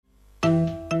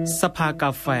สภาก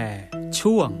าแฟ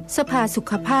ช่วงสภาสุ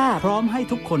ขภาพพร้อมให้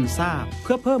ทุกคนทราบเ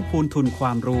พื่อเพิ่มพูนทุนคว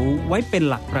ามรู้ไว้เป็น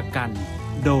หลักประกัน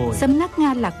โดยสำนักง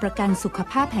านหลักประกันสุข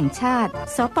ภาพแห่งชาติ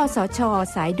สปสช.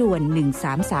สายด่วน1330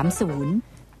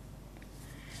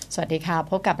สวัสดีค่ะ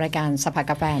พบกับรายการสภา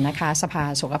กาแฟนะคะสภา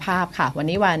สุขภาพค่ะวัน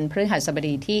นี้วันพฤหัสบ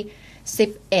ดีที่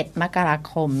11 มกรา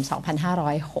คม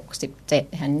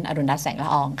 2567ฉันอรุณรัตน์แสงละ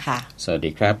อองค่ะสวัสดี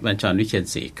ครับบัญชรวิเชียร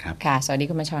ศรีครับค่ะสวัสดี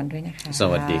คุณบัญชรด้วยนะคะส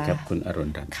วัสดีครับคุณอรุ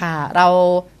ณรัตน์ค่ะเรา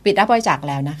ปิดรับบริจาค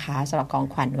แล้วนะคะสำหรับของ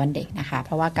ขวัญวันเด็กนะคะเพ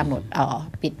ราะว่ากำหนด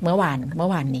ปิดเมื่อวาน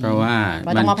นี้เพราะว่า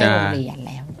ต้องมอบให้โรงเรียนแ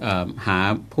ล้วหา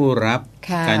ผู้รับ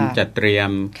การจัดเตรีย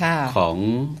มของ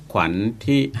ขวัญ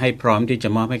ที่ให้พร้อมที่จะ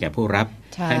มอบให้แก่ผู้รับ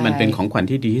ให้มันเป็นของขวัญ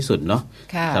ที่ดีที่สุดเนาะ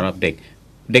สำหรับเด็ก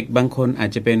บางคนอาจ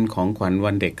จะเป็นของขวัญ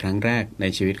วันเด็กครั้งแรกใน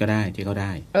ชีวิตก็ได้ที่เขาไ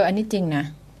ด้อันนี้จริงนะ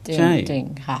ใช่จริง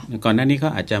ค่ะก่อนหน้านี้เขา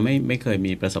อาจจะไม่เคย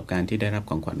มีประสบการณ์ที่ได้รับ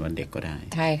ของขวัญวันเด็กก็ได้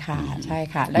ใช่ค่ะใช่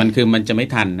ค่ะมันจะไม่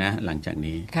ทันนะหลังจาก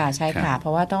นี้ค่ะใช่ค่ะเพร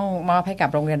าะว่าต้องมอบให้กับ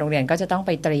โรงเรียนก็จะต้องไ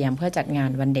ปเตรียมเพื่อจัดงาน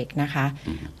วันเด็กนะคะ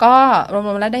ก็รว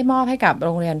มๆแล้วได้มอบให้กับโร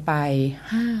งเรียนไป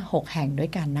 5-6 แห่งด้ว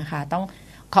ยกันนะคะต้อง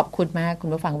ขอบคุณมากคุณ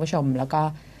ผู้ฟังคุณผู้ชมแล้วก็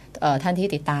ท่านที่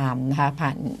ติดตามนะคะผ่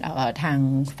านทาง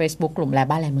Facebook กลุ่มแล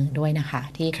บ้านแลเมืองด้วยนะคะ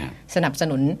ที่สนับส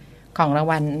นุนของราง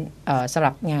วัลสำห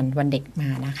รับงานวันเด็กมา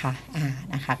นะค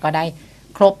ะก็ได้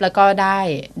ครบแล้วก็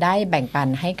ได้แบ่งปัน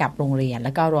ให้กับโรงเรียนแ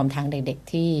ล้วก็รวมทั้งเด็ก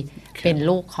ๆที่เป็น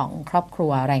ลูกของครอบครั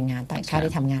วแรงงานต่างชาติ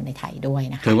ที่ทำงานในไทยด้วย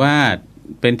นะคะถือว่า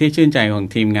เป็นที่ชื่นใจของ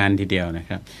ทีมงานทีเดียวนะ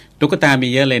ครับตุ๊กตามี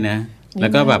เยอะเลยนะแล้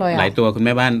วก็แบบหลายตัวคุณแ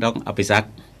ม่บ้านต้องเอาไปซัก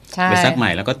ให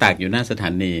ม่แล้วก็ตากอยู่หน้าสถา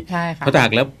นีพอตาก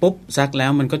แล้วปุ๊บซักแล้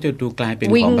วมันก็จะดูกลายเป็นข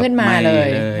องแบบใหม่เลย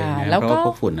แล้วก็พ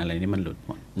วกฝุ่นอะไรนี่มันหลุดห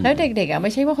มดแล้วเด็กๆไ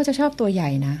ม่ใช่ว่าเขาจะชอบตัวใหญ่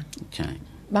นะใช่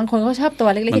บางคนเขาชอบตัว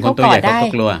เล็กๆที่เขากอดได้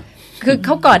คือเข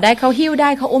ากอดได้เขาหิ้วได้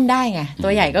เขาอุ้มได้ไงตั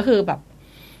วใหญ่ก็คือแบบ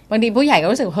บางทีผู้ใหญ่ก็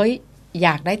รู้สึกเฮ้ยอย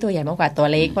ากได้ตัวใหญ่มากกว่าตัว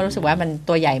เล็กเพราะรู้สึกว่ามัน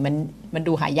ตัวใหญ่มัน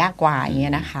ดูหายากกว่าอย่างเงี้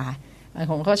ยนะคะบาง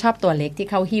คนเขาชอบตัวเล็กที่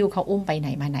เขาหิ้วเขาอุ้มไปไหน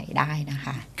มาไหนได้นะค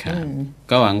ะ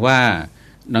ก็หวังว่า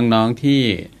น้องๆที่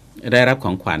ได้รับข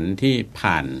องขวัญที่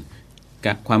ผ่าน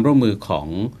ความร่วมมือของ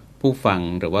ผู้ฟัง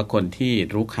หรือว่าคนที่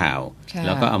รู้ข่าวแ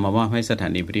ล้วก็เอามามอบให้สถา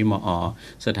นีวิทยุมอ.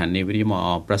สถานีวิทยุมอ.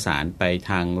ประสานไป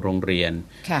ทางโรงเรียน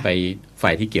ไปฝ่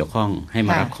ายที่เกี่ยวข้องให้ม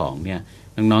ารับของเนี่ย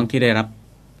น้องๆที่ได้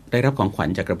รับของขวัญ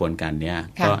จากกระบวนการนี้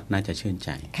ก็น่าจะชื่นใจ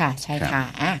ค่ะใช่ค่ะ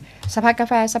สภากา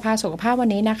แฟสภาสุขภาพวัน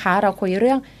นี้นะคะเราคุยเ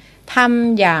รื่องท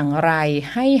ำอย่างไร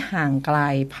ให้ห่างไกล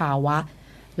ภาวะ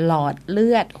หลอดเลื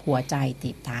อดหัวใจ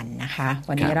ตีบตันนะคะ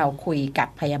วันนี้เราคุยกับ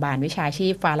พยาบาลวิชาชี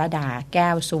พวรดาแก้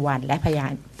วสุวรรณและ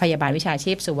พยาบาลวิชา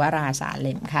ชีพสุวราสาเ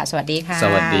ล็มค่ะสวัสดีค่ะส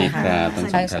วัสดีครับ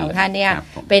ทั้งสองท่านเนี่ย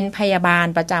เป็นพยาบาล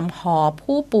ประจำหอ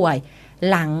ผู้ป่วย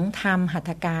หลังทำหัต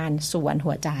ถการสวน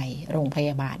หัวใจโรงพย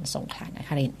าบาลสงขลานค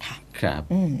รินทร์ค่ะครับ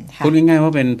พูดง่ายๆว่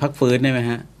าเป็นพักฟื้นได้ไหม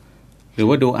ฮะหรือ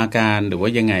ว่าดูอาการหรือว่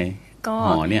ายังไงก็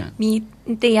มี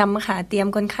เตรียม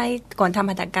คนไข้ก่อนทำ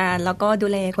หัตถการแล้วก็ดู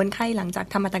แลคนไข้หลังจาก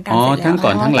ทำหัตถการเสร็จแล้วทั้งก่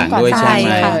อนทั้งหลังด้วยใช่ไ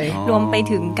หมรวมไป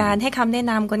ถึงการให้คำแนะ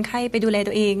นำคนไข้ไปดูแล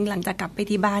ตัวเองหลังจากกลับไป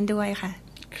ที่บ้านด้วยค่ะ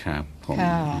ครับผม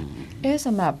ส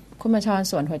ำหรับคุณบัญชร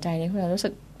สวนหัวใจนี่คุณรู้สึ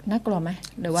กน่ากลัวไหม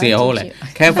หรือว่าเสียวเลย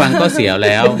แค่ฟังก็เสียวแ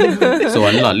ล้วสว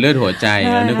นหลอดเลือดหัวใจ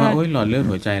นึกว่าหลอดเลือด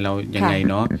หัวใจเรายังไง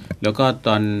เนาะแล้วก็ต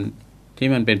อนที่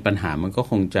มันเป็นปัญหามันก็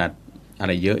คงจะอะ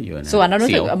ไรเยอะอยู่นะส่วนเรารู้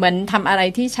สึกเหมือนทำอะไร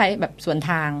ที่ใช้แบบสวน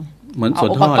ทางเหมือนสวน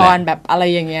ท่ออุปกรณ์แบบอะไร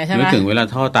อย่างเงี้ยใช่ไหมนึกถึงเวลา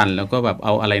ท่อตันแล้วก็แบบเอ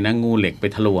าอะไรนะงูเหล็กไป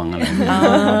ทะลวงอะไร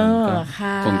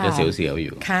คงจะเสียวๆอ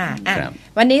ยู่ค่ะ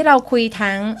วันนี้เราคุย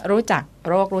ทั้งรู้จัก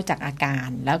โรครู้จักอาการ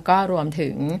แล้วก็รวมถึ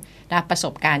งประส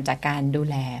บการณ์จากการดู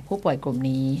แลผู้ป่วยกลุ่ม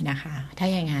นี้นะคะถ้า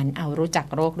อย่างนั้นเอารู้จัก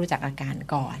โรครู้จักอาการ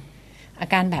ก่อนอา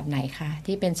การแบบไหนคะ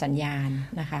ที่เป็นสัญญาณ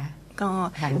นะคะก็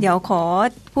เดี๋ยวขอ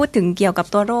พูดถึงเกี่ยวกับ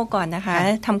ตัวโรคก่อนนะคะ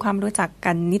ทำความรู้จัก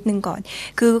กันนิดนึงก่อน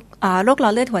คือโรคหลอ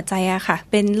ดเลือดหัวใจอะค่ะ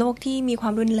เป็นโรคที่มีควา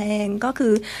มรุนแรงก็คื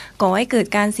อก่อให้เกิด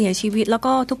การเสียชีวิตแล้ว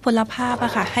ก็ทุพพลภาพอ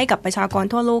ะค่ะให้กับประชากร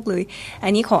ทั่วโลกเลยอั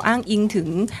นนี้ขออ้างอิงถึง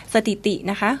สถิติ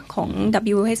นะคะของ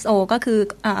WHO ก็คือ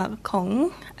ของ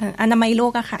อนามัยโล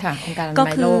กอะค่ะก็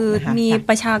คือมี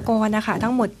ประชากรนะคะ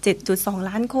ทั้งหมด 7.2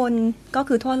 ล้านคนก็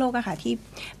คือทั่วโลกอะค่ะที่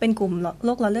เป็นกลุ่มโร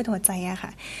คหลอดเลือดหัวใจอะค่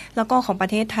ะแล้วก็ของปร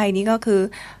ะเทศไทยนี่ก็คือ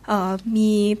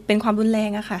มีเป็นความรุนแร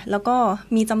งอะค่ะแล้วก็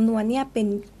มีจำนวนเนี่ยเป็น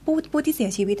ผู้ที่เสีย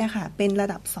ชีวิตอะค่ะเป็นระ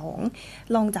ดับ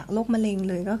2รองจากโรคมะเร็ง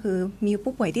เลยก็คือมี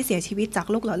ผู้ป่วยที่เสียชีวิตจาก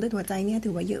โรคหลอดเลือดหัวใจเนี่ยถื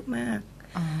อว่าเยอะมาก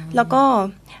แล้วก็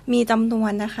มีจำนว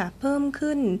นนะคะเพิ่ม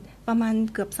ขึ้นประมาณ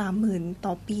เกือบ 30,000 ต่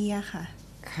อปีอะค่ะ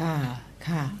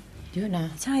ค่ะเยอะนะ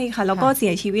ใช่ค่ะแล้วก็เสี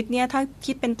ยชีวิตเนี่ยถ้า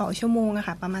คิดเป็นต่อชั่วโมงอะ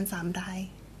ค่ะประมาณ3 ราย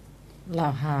เหรอ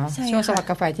คะช่วงสวัสดิ์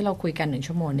กาแฟที่เราคุยกัน1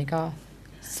ชั่วโมงนี่ก็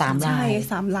 3 ราย ใช่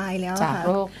3 รายแล้วค่ะ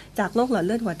จากโรคหลอดเ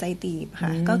ลือดหัวใจตีบค่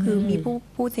ะก็คือมี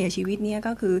ผู้เสียชีวิตเนี่ย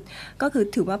ก็คือ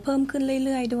ถือว่าเพิ่มขึ้นเ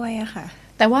รื่อยๆด้วยอะค่ะ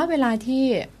แต่ว่าเวลาที่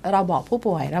เราบอกผู้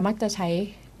ป่วยเรามักจะใช้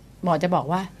หมอจะบอก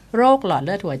ว่าโรคหลอดเ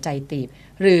ลือดหัวใจตีบ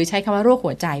หรือใช้คำว่าโรค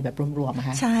หัวใจแบบรวมๆนะค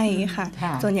ะใช่ค่ะ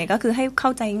ส่วนใหญ่ก็คือให้เข้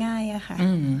าใจง่ายอะค่ะ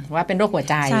ว่าเป็นโรคหัว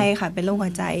ใจใช่ค่ะเป็นโรคหั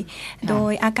วใจโด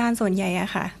ยอาการส่วนใหญ่อ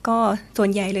ะค่ะก็ส่วน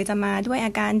ใหญ่เลยจะมาด้วยอ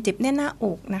าการเจ็บแน่นหน้าอ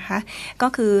กนะคะก็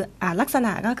คือลักษณ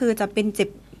ะก็คือจะเป็นเจ็บ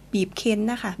บีบเค้น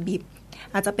นะคะบีบ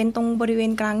อาจจะเป็นตรงบริเว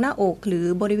ณกลางหน้าอกหรือ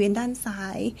บริเวณด้านซ้า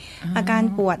ยอาการ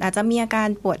ปวดอาจจะมีอาการ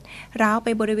ปวดร้าวไป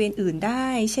บริเวณอื่นได้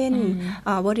เช่น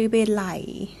บริเวณไหล่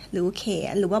หรือแข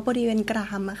นหรือว่าบริเวณกรา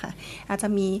มอะค่ะอาจจะ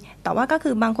มีแต่ว่าก็คื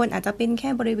อบางคนอาจจะเป็นแค่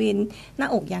บริเวณหน้า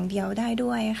อกอย่างเดียวได้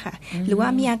ด้วยค่ะหรือว่า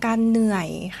มีอาการเหนื่อย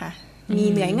ค่ะมี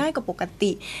เหนื่อยง่ายกว่าปก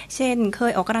ติเช่นเค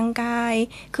ยออกกำลังกาย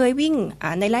เคยวิ่ง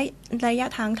ในระยะ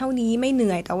ทางเท่านี้ไม่เห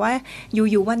นื่อยแต่ว่าอ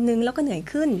ยู่วันนึงแล้วก็เหนื่อย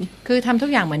ขึ้นคือทำทุก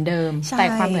อย่างเหมือนเดิมแต่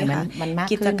ความเหนื่อยมันมากขึ้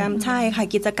นกิจกรรมใช่ค่ะ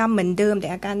กิจกรรมเหมือนเดิมแต่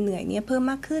อาการเหนื่อยเนี่ยเพิ่ม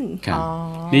มากขึ้น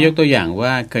นี่ยกตัวอย่างว่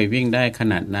าเคยวิ่งได้ข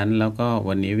นาดนั้นแล้วก็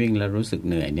วันนี้วิ่งแล้วรู้สึก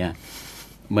เหนื่อยเนี่ย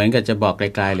เหมือนกับจะบอกไ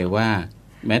กลๆเลยว่า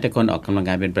แม้แต่คนออกกำลัง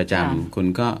กายเป็นประจำคุณ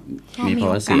ก็มีภา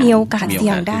วะเสี่ยงมีโอกาสเสี่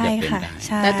ยงได้ค่ะ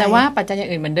แต่ว่าปัจจัยอย่าง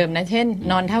อื่นเหมือนเดิมนะเช่น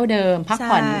นอนเท่าเดิมพัก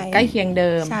ผ่อนใกล้เคียงเ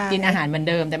ดิมกินอาหารเหมือน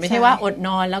เดิมแต่ไม่ใช่ว่าอดน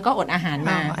อนแล้วก็อดอาหาร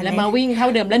มาแล้วมาวิ่งเท่า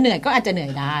เดิมแล้วเหนื่อยก็อาจจะเหนื่อ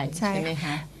ยได้ใช่ไหมค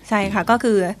ะใช่ค่ะก็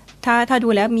คือถ้าดู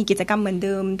แล้วมีกิจกรรมเหมือนเ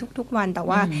ดิมทุกวันแต่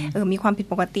ว่ามีความผิด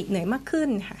ปกติเหนื่อยมากขึ้น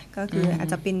ค่ะก็คืออาจ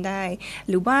จะเป็นได้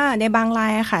หรือว่าในบางรา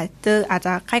ยค่ะเจออาจจ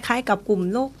ะคล้ายๆกับกลุ่ม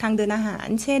โรคทางเดินอาหาร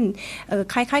เช่น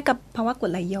คล้ายๆกับภาวะกรด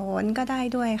ไหลย้อนก็ได้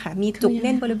ด้วยค่ะมีจุกแ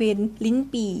น่นบริเวณลิ้น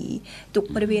ปี่จุก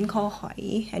บริเวณคอหอย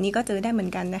อันนี้ก็เจอได้เหมือ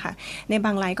นกันนะคะในบ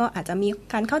างรายก็อาจจะมี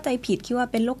การเข้าใจผิดคิดว่า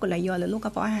เป็นโรคกรดไหลย้อนหรือโรคกร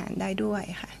ะเพาะอาหารได้ด้วย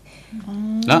ค่ะ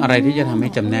แล้วอะไรที่จะทำให้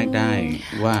จำแนกได้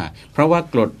ว่าเพราะว่า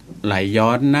กรดไหลย้อ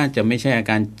นน่าจะไม่ใช่อา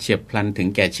การเฉียบพลันถึง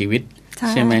แก่ชีวิต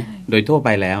ใช่ไหมโดยทั่วไป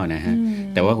แล้วนะฮะ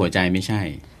แต่ว่าหัวใจไม่ใช่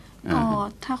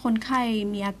ถ้าคนไข้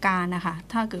มีอาการนะคะ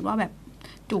ถ้าเกิดว่าแบบ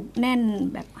จุกแน่น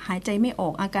แบบหายใจไม่ออ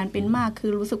กอาการเป็นมากคื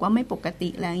อรู้สึกว่าไม่ปกติ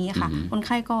อะไรอย่างเงี้ยค่ะคนไ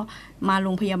ข้ก็มาโร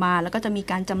งพยาบาลแล้วก็จะมี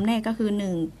การจำแนกก็คือ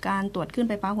1การตรวจขึ้น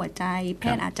ไฟฟ้าหัวใจแพ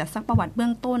ทย์อาจจะซักประวัติเบื้อ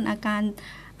งต้นอา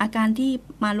การที่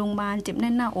มาโรงพยาบาลเจ็บแ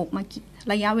น่นหน้าอกมา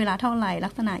ระยะเวลาเท่าไหร่ลั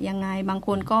กษณะยังไงบางค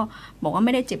นก็บอกว่าไ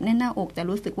ม่ได้เจ็บแน่นหน้าอกแต่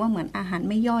รู้สึกว่าเหมือนอาหาร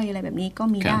ไม่ย่อยอะไรแบบนี้ก็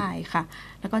มีได้ค่ะ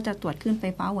แล้วก็จะตรวจขึ้นไฟ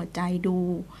ฟ้าหัวใจดู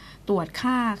ตรวจ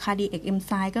ค่า cardiac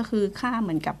enzyme ก็คือค่าเห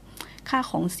มือนกับค่า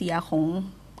ของเสียขอ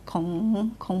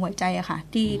งหัวใจอะค่ะ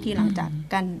ที่หลังจาก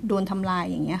การโดนทำลาย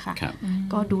อย่างเงี้ยค่ะ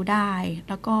ก็ดูได้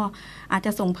แล้วก็อาจจ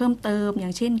ะส่งเพิ่มเติมอย่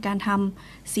างเช่นการท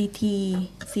ำ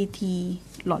CT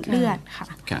หลอดเลือดค่ะ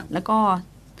แล้วก็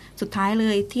สุดท้ายเล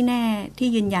ยที่แน่ที่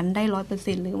ยืนยันได้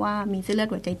 100% หรือว่ามีเส้นเลือด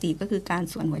หัวใจตีบก็คือการ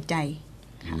ส่วนหัวใจ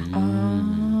อ๋อ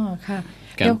ค่ะ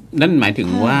นั่นหมายถึง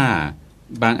ว่า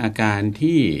บางอาการ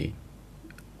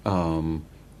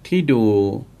ที่ดู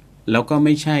แล้วก็ไ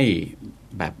ม่ใช่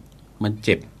แบบมันเ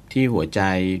จ็บที่หัวใจ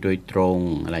โดยตรง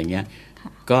อะไรเงี้ย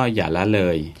ก็อย่าละเล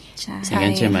ยอย่าง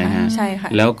นั้นใช่ไหมฮะใช่ค่ะ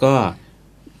แล้วก็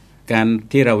การ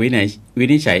ที่เราวิ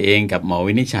นิจฉัยเองกับหมอ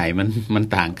วินิจฉัยมัน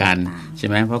ต่างกันใช่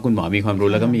ไหมเพราะคุณหมอมีความรู้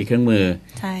แล้วก็มีเครื่องมือ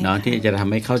เนาะที่จะท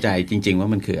ำให้เข้าใจจริงๆว่า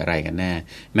มันคืออะไรกันแน่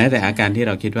แม้แต่อาการที่เ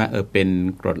ราคิดว่าเป็น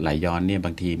กรดไหลย้อนเนี่ยบ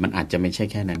างทีมันอาจจะไม่ใช่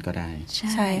แค่นั้นก็ได้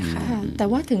ใช่ค่ะแต่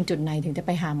ว่าถึงจุดไหนถึงจะไ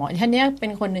ปหาหมอท่านนี้เป็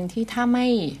นคนหนึ่งที่ถ้าไม่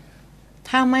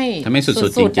สุ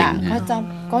ดๆจริงๆ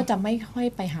ก็จะไม่ค่อย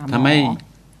ไปหาหมอถ้าไม่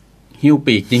หิ้ว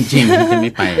ปีกจริงๆจะไ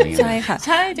ม่ไปอะไรเงี้ยใช่ค่ะใ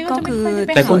ช่ก็คือ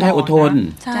แต่คนไทยอดทน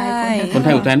ใช่คนไท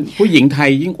ยอดทนผู้หญิงไทย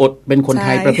ยิ่งอดเป็นคนไท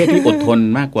ยประเภทที่อดทน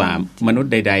มากกว่ามนุษ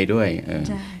ย์ใดๆด้วย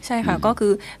ใช่ค่ะ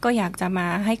ก็อยากจะมา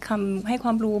ให้คว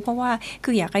ามรู้เพราะว่า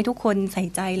คืออยากให้ทุกคนใส่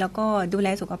ใจแล้วก็ดูแล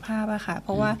สุขภาพอะค่ะเพ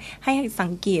ราะว่าให้สั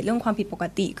งเกตเรื่องความผิดปก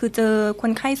ติคือเจอค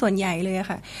นไข้ส่วนใหญ่เลย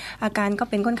ค่ะอาการก็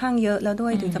เป็นค่อนข้างเยอะแล้วด้ว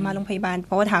ยถึงจะมาโรงพยาบาลเ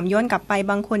พราะว่าถามย้อนกลับไป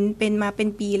บางคนเป็นมาเป็น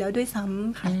ปีแล้วด้วยซ้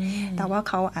ำค่ะแต่ว่า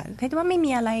เขาคิดว่าไม่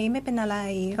มีอะไรไม่เป็นอะไร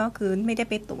ก็คือไม่ได้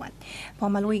ไปตรวจพอ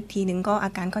มารู้อีกทีนึงก็อ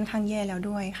าการค่อนข้างแย่แล้ว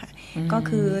ด้วยค่ะก็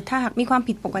คือถ้าหากมีความ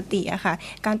ผิดปกติอะค่ะ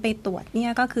การไปตรวจเนี่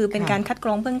ยก็คือเป็นการคัดกร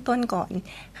องเบื้องต้นก่อน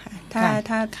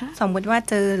ถ้าสมมติว่า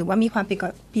เจอหรือว่ามีความ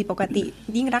ผิดปกติ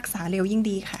ยิ่งรักษาเร็วยิ่ง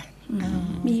ดีค่ะ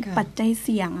มีปัจจัยเ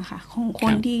สี่ยงอะค่ะของค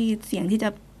นที่เสี่ยงที่จะ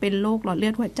เป็นโรคหลอดเลื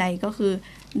อดหัวใจก็คือ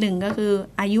1ก็คือ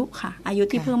อายุค่ะอายุ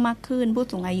ที่เพิ่มมากขึ้นผู้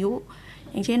สูงอายุ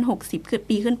อย่างเช่น60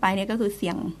ปีขึ้นไปเนี่ยก็คือเสี่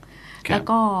ยงแล้ว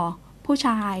ก็ผู้ช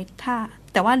าย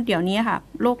แต่ว่าเดี๋ยวนี้ค่ะ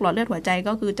โรคหลอดเลือดหัวใจ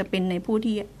ก็คือจะเป็นในผู้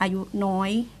ที่อายุน้อ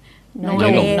ย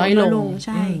ลงใ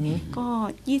ช่ก็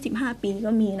25ปี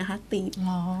ก็มีนะคะตีบ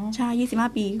ใช่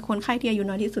25ปีคนไข้ที่อายุ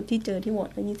น้อยที่สุดที่เจอที่วอร์ด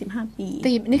ก็25ปี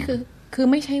ตีบนี่คือ คือ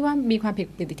ไม่ใช่ว่ามีความผิด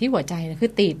ปกติที่หัวใจนะคื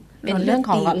อตีบเป็นเรื่องข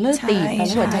องหลอดเลือดตีบและ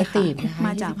หัวใจตีบนะคะม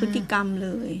าจากพฤติกรรมเล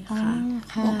ยค่ะ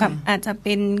บวกกับอาจจะเ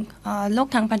ป็นโรค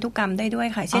ทางพันธุกรรมได้ด้วย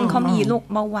ค่ะเช่นเขามีโรค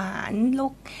เบาหวานโร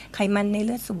คไขมันในเ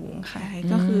ลือดสูงค่ะ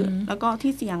ก็คือแล้วก็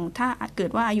ที่เสี่ยงถ้าเกิ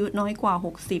ดว่าอายุน้อยกว่า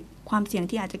60ความเสี่ยง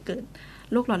ที่อาจจะเกิด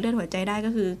โรคหลอดเลือดหัวใจได้ก็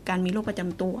คือการมีโรคประจ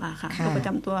ำตัวค่ะโรคประจ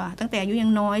ำตัวตั้งแต่อายุยั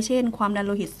งน้อยเช่นความดันโ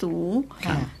ลหิตสูง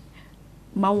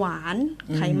เบาหวาน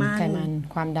ไขมัน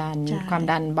ความดั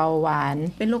นเบาหวาน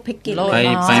เป็นโรคเพกเกตไป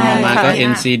มาก็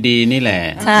NCD นี่แหละ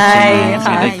ใช่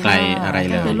ค่ะไม่ได้ไกลอะไร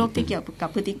เลยคือโรคที่เกี่ยวกับ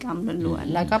พฤติกรรมล้วน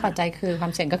ๆแล้วก็ปัจจัยคือควา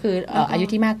มเสี่ยงก็คืออายุ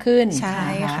ที่มากขึ้นใช่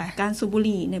ค่ะการสูบบุห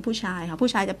รี่ในผู้ชายค่ะ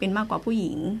ผู้ชายจะเป็นมากกว่าผู้ห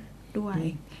ญิงด้วย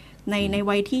ใน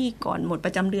วัยที่ก่อนหมดป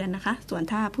ระจำเดือนนะคะส่วน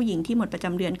ถ้าผู้หญิงที่หมดประจ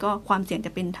ำเดือนก็ความเสี่ยงจ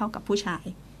ะเป็นเท่ากับผู้ชาย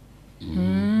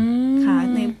ค่ะ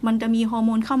มันจะมีฮอร์โม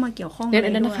นเข้ามาเกี่ยวข้องด้ว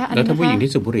ยนะคะแล้วถ้าผู้หญิง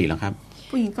ที่สูบบุหรี่ล่ะครับ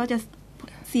ผู้หญิงก็จะ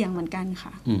เสี่ยงเหมือนกัน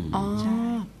ค่ะใช่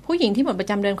ผู้หญิงที่หมดประ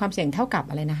จำเดือนความเสี่ยงเท่ากับ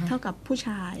อะไรนะคะเท่ากับผู้ช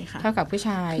ายค่ะเท่ากับผู้ช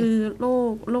ายคือโ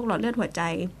รคหลอดเลือดหัวใจ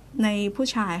ในผู้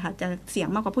ชายค่ะจะเสี่ยง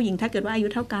มากกว่าผู้หญิงถ้าเกิดว่าอายุ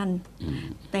เท่ากัน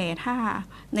แต่ถ้า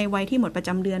ในวัยที่หมดประจ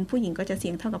ำเดือนผู้หญิงก็จะเสี่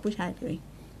ยงเท่ากับผู้ชายเลย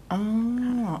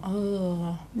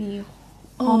มี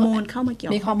ฮอร์โมนเข้ามาเกี่ย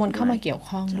วมีฮอร์โมนเข้ามาเกี่ยว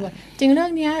ข้องด้วยจริงเรื่อ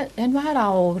งนี้ฉันว่าเรา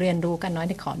เรียนรู้กันน้อย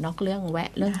แต่ขอนอกเรื่องแวะ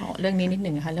เรื่องนี้นิดนึ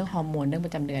งนะคะเรื่องฮอร์โมนเรื่องป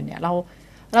ระจำเดือนเนี่ยเร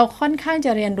าค่อนข้างจ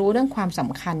ะเรียนรู้เรื่องความส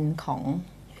ำคัญขอ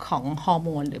งฮอร์โม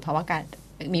นหรือภาวะการ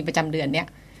มีประจำเดือนเนี่ย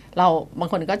เราบาง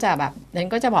คนก็จะแบบนั้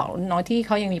นก็จะบอกน้อยที่เข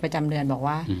ายังมีประจำเดือนบอก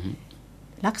ว่า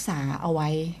รักษาเอาไว้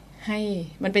ให้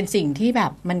มันเป็นสิ่งที่แบ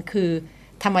บมันคือ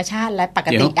ธรรมชาติและปก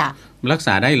ติอะรักษ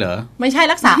าได้เหรอไม่ใช่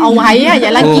รักษาเอาไว้อะอย่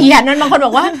ารังเกียจนั่นบางคนบ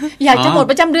อกว่าอยากจะหมด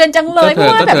ประจำเดือนจังเลยเพรา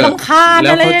ะว่าแบบรำคาญ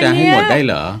อะไรอย่างเงี้ยแล้วเขาจะให้หมดได้เ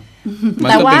หรอมัน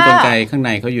ก็เป็นกลไกข้างใน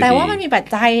เขาอยู่ดีแต่ว่ามันมีปัจ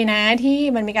จัยนะที่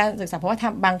มันมีการศึกษาเพราะว่า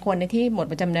บางคนในที่หมด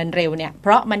ประจำเดือนเร็วเนี่ยเพ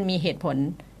ราะมันมีเหตุผล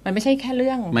มันไม่ใช่แค่เ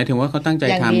รื่องหมายถึงว่าเขาตั้งใจ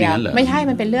ทำอย่างนั้นเหรอไม่ใช่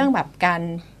มันเป็นเรื่องแบบการ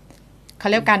เขา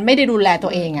เรียกการไม่ได้ดูแลตั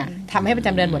วเองอะทำให้ประจ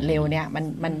ำเดือนหมดเร็วเนี่ย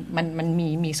มัน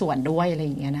มีส่วนด้วยอะไรอ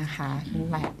ย่างเงี้ยนะคะ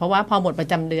เพราะว่าพอหมดประ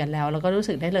จำเดือนแล้วเราก็รู้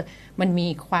สึกได้เลยมันมี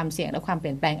ความเสี่ยงและความเป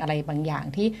ลี่ยนแปลงอะไรบางอย่าง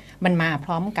ที่มันมาพ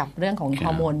ร้อมกับเรื่องของฮ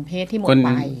อร์โมนเพศที่หมดไป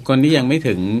คนที่ยังไม่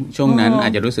ถึงช่วงนั้นอา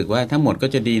จจะรู้สึกว่าถ้าหมดก็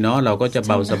จะดีเนาะเราก็จะเ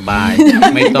บาสบาย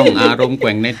ไม่ต้องอารมณ์แก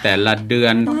ว่งในแต่ละเดือ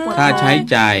นค่าใช้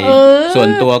จ่ายส่วน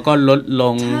ตัวก็ลดล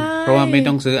งเพราะว่าไม่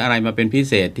ต้องซื้ออะไรมาเป็นพิ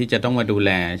เศษที่จะต้องมาดูแ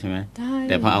ลใช่ไหมแ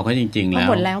ต่พอเอาเข้าจริงๆแล้ว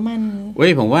หมดแล้วมัน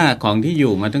ผมว่าของที่อ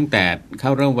ยู่มาตั้งแต่เข้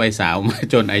าเริ่มวัยสาวมา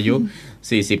จนอายุ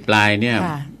40ปลายเนี่ย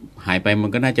หายไปมัน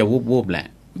ก็น่าจะวูบๆแหละ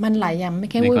มันหลายอย่างไม่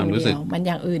แค่วูบเดียวมันอ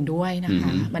ย่างอื่นด้วยนะค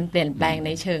ะมันเปลี่ยนแปลงใน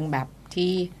เชิงแบบ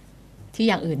ที่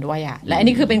อย่างอื่นด้วยอ่ะและอัน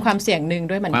นี้คือเป็นความเสี่ยงนึง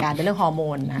ด้วยเหมือนกันเป็นเรื่องฮอร์โม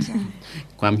นนะ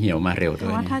ความเหี่ยวมาเร็วด้ว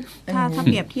ยว่าถ้าเ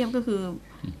ปรียบเทียบก็คือ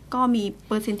ก็มีเ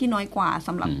ปอร์เซ็นต์ที่น้อยกว่าส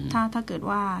ำหรับถ้าเกิด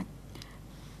ว่า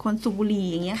คนสูบบุหรี่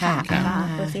อย่างเงี้ยค่ะ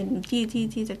เปอร์เซ็นต์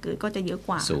ที่จะเกิดก็จะเยอะก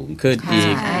ว่าสูงขึ้นอี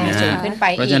กนะฮะ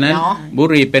เพราะฉะนั้นเนาะบุ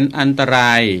หรี่เป็นอันตร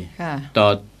ายต่อ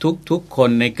ทุกคน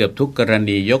ในเกือบทุกกร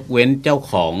ณียกเว้นเจ้า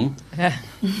ของ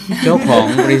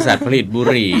บริษัทผลิตบุ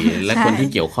หรี่และคนที่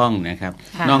เกี่ยวข้องนะครับ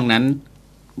นอกนั้น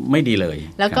ไม่ดีเลย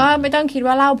แล้วก็ไม่ต้องคิด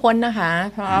ว่าเหล้าพ้นนะคะ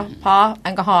เพราะแอ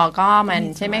ลกอฮอล์ก็มัน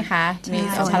ใช่ไหมคะมี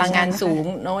พลังงานสูง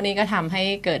โน่นนี่ก็ทำให้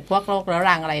เกิดพวกโรคเรื้อ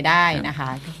รังอะไรได้นะคะ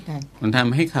มันท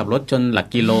ำให้ขับรถจนหลัก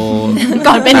กิโล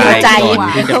ก่อนเป็นหัวใจ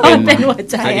ก่อนเป็นหัว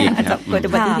ใจเกิด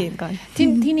อุบัติเหตุก่อน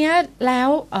ทีเนี้ยแล้ว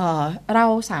เรา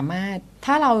สามารถ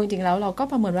ถ้าเราจริงๆแล้วเราก็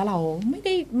ประเมินว่าเราไม่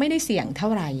ได้เสี่ยงเท่า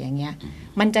ไหร่อย่างเงี้ย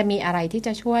มันจะมีอะไรที่จ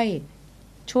ะช่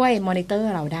วยมอนิเตอร์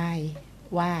เราได้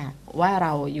ว่าเร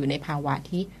าอยู่ในภาวะ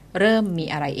ที่เริ่มมี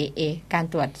อะไรการ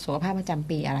ตรวจสุขภาพประจำ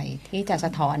ปีอะไรที่จะส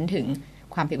ะท้อนถึง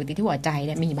ความผิดปกติที่หัวใจเ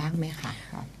นี่ยมีบ้างไหมคะ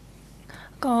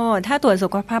ก็ถ้าตรวจสุ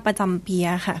ขภาพประจำปี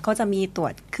ค่ะก็จะมีตรว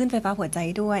จคลื่นไฟฟ้าหัวใจ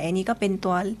ด้วยอันนี้ก็เป็น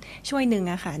ตัวช่วยหนึ่ง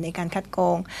อะค่ะในการคัดกร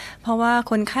องเพราะว่า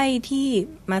คนไข้ที่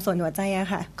มาส่วนหัวใจอะ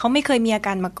ค่ะเขาไม่เคยมีอาก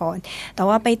ารมาก่อนแต่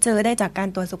ว่าไปเจอได้จากการ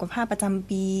ตรวจสุขภาพประจำ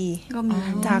ปี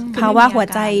จากภาวะหัว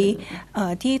ใจ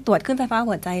ที่ตรวจคลื่นไฟฟ้า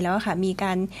หัวใจแล้วค่ะมีก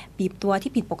ารบีบตัว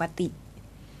ที่ผิดปกติ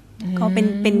ก็เ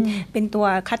ป็นตัว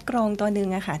คัดกรองตัวหนึ่ง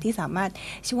อะค่ะที่สามารถ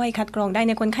ช่วยคัดกรองได้ใ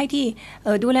นคนไข้ที่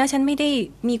ดูแล้วฉันไม่ได้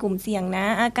มีกลุ่มเสี่ยงนะ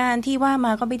อาการที่ว่าม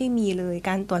าก็ไม่ได้มีเลย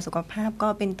การตรวจสุขภาพก็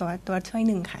เป็นตัวช่วย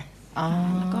หนึ่งค่ะ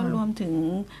แล้วก็รวมถึง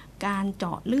การเจ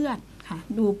าะเลือดค่ะ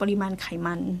ดูปริมาณไข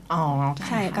มัน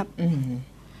ใช่ครับ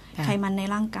ไขมันใน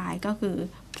ร่างกายก็คือ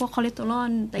พวกคอเลสเตอรอ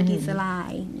ลไตรกลีเซอไร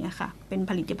ด์เนี่ยค่ะเป็น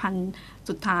ผลิตภัณฑ์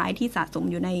สุดท้ายที่สะสม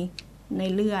อยู่ใน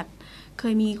เลือดเค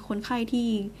ยมีคนไข้ที่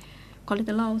คอเลสเ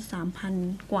ตอรอล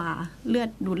 3,000 กว่าเลือด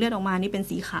ดูดเลือดออกมานี่เป็น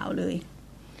สีขาวเลย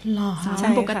ซึ่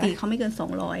งปกติเขาไม่เกิน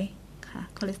200ค่ะ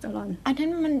คอเลสเตอรอลอันนั้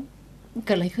นมันเ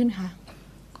กิดอะไรขึ้นคะ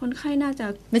คนไข้น่าจะ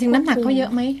ไม่ถึงน้ำหนักเขาเยอ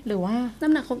ะไหมหรือว่าน้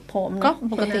ำหนักเขาผอมก็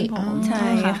ปกติใช่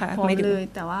ค่ะผอมเลย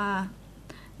แต่ว่า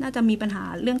น่าจะมีปัญหา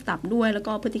เรื่องตับด้วยแล้ว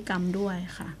ก็พฤติกรรมด้วย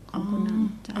ค่ะของคนนั้น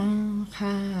อ๋อ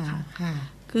ค่ะค่ะ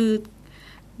คือ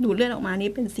ดูดเลือดออกมานี่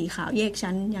เป็นสีขาวแยก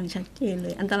ชั้นอย่างชัดเจนเล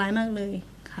ยอันตรายมากเลย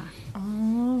ค่ะอ๋อ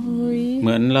เห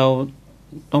มือนเรา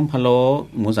ต้มพะโล้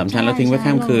หมูสามชั้นแล้วทิ้งไว้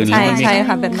ข้ามคืนแล้วใช่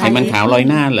ค่ะแบบไขมันขาวลอย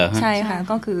หน้าเหรอฮะใช่ค่ะ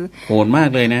ก็คือโหดมาก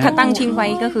เลยนะถ้าตั้งทิ้งไว้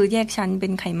ก็คือแยกชั้นเป็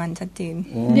นไขมันชัดเจน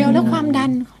เดี๋ยวแล้วความดั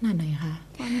นขนาดไหนคะ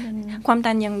ความ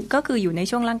ดันยังก็คืออยู่ใน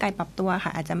ช่วงร่างกายปรับตัวค่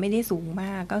ะอาจจะไม่ได้สูงม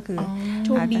ากก็คือโช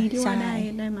คดีที่ว่า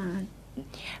ได้มา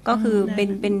ก็คือเ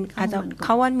ป็นอาจจะเข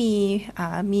าว่า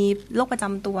มีโรคประจ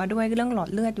ำตัวด้วยเรื่องหลอด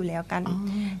เลือดอยู่แล้วกัน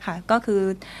ค่ะก็คือ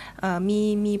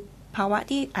มีภาวะ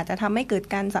ที่อาจจะทำให้เกิด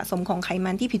การสะสมของไข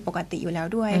มันที่ผิดปกติอยู่แล้ว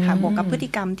ด้วยค่ะบวกกับพฤติ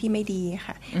กรรมที่ไม่ดี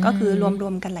ค่ะก็คือร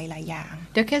วมกันหลายๆอย่าง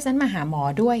เดี๋ยวเคสนั้นมาหาหมอ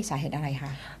ด้วยสาเหตุอะไรค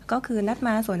ะก็คือนัดม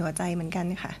าส่วนหัวใจเหมือนกัน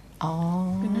ค่ะ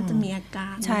น่าจะมีอากา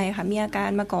รใช่ค่ะมีอาการ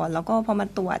มาก่อนแล้วก็พอมา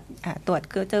ตรวจ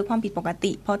เจอความผิดปก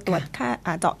ติพอตรวจค่า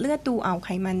เจาะเลือดดูเอาไข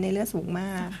มันในเลือดสูงม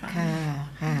ากค่ะ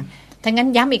ค่ะถ้างั้น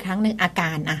ย้ำอีกครั้งนึงอาก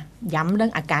ารย้ำเรื่อ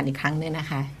งอาการอีกครั้งนึงนะ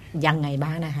คะยังไงบ้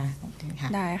างนะคะ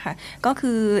ได้ค่ะก็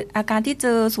คืออาการที่เจ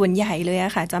อส่วนใหญ่เลยอ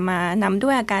ะค่ะจะมานำด้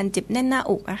วยอาการเจ็บแน่นหน้า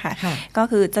อกอะค่ะก็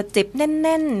คือจะเจ็บแ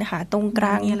น่นๆค่ะตรงกล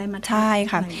างใช่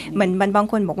ค่ะเหมือนบาง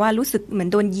คนบอกว่ารู้สึกเหมือน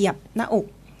โดนเหยียบหน้าอก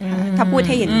ถ้าพูดใ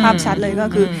ห้เห็นภาพชัดเลยก็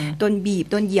คือโดนบีบ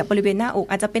โดนเหยียบบริเวณหน้าอก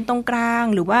อาจจะเป็นตรงกลาง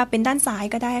หรือว่าเป็นด้านซ้าย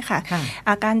ก็ได้ค่ะ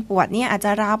อาการปวดเนี่ยอาจจ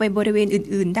ะร้าวไปบริเวณ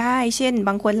อื่นๆได้เช่นบ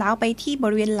างคนร้าวไปที่บ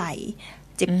ริเวณไหล่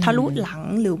เจ็บทะลุหลัง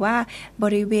หรือว่าบ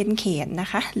ริเวณแขนนะ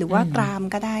คะหรือว่ากราม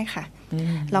ก็ได้ค่ะ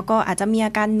แล้วก็อาจจะมีอ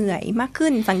าการเหนื่อยมากขึ้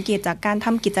นสังเกตจากการท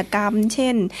ำกิจกรรมเช่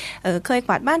นเคยก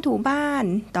วาดบ้านถูบ้าน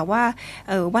แต่ว่า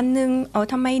วันนึง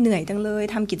ทำไมเหนื่อยจังเลย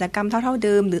ทำกิจกรรมเท่าเ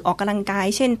ดิมหรือออกกำลังกาย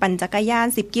เช่นปั่นจักรยาน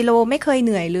10 กิโลไม่เคยเห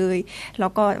นื่อยเลยแล้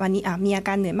วก็วันนี้มีอาก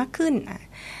ารเหนื่อยมากขึ้น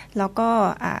แล้วก็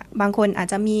บางคนอาจ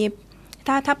จะมี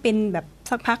ถ้าเป็นแบบ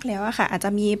สักพักแล้วอะค่ะอาจจะ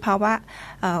มีภาวะ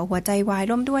หัวใจวาย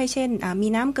ร่วมด้วยเช่นมี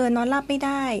น้ำเกินนอนหลับไม่ไ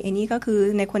ด้อันนี้ก็คือ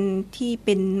ในคนที่เ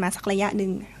ป็นมาสักระยะหนึ่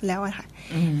งแล้วอะค่ะ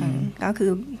ก็คื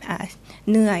อ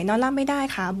เหนื่อยนอนหลับไม่ได้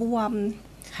ขาบวม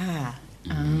ค่ะ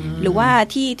หรือว่า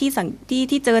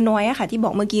ที่เจอน้อยอะค่ะที่บ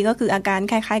อกเมื่อกี้ก็คืออาการ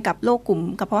คล้ายๆกับโรคกลุ่ม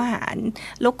กระเพาะอาหาร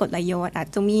โรคกรดไหลย้อนอาจ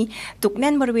จะมีจุกแ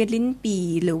น่นบริเวณลิ้นปี่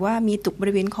หรือว่ามีจุกบ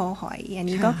ริเวณคอหอยอัน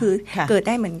นี้ก็คือเกิดไ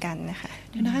ด้เหมือนกันนะคะ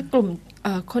กลุ่ม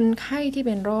คนไข้ที่เ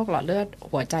ป็นโรคหลอดเลือด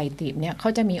หัวใจตีบเนี่ยเขา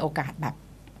จะมีโอกาสแบบ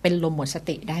เป็นลมหมดส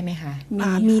ติได้ไหมคะ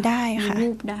มีได้ค่ะวู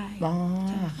บได้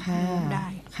ค่ะได้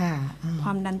ค่ะคว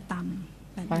ามดันต่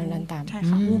ำความดันต่ำใช่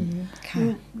ค่ะวูบ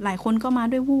หลายคนก็มา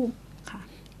ด้วยวูบ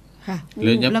ค่ะ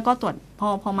แล้วก็ตรวจ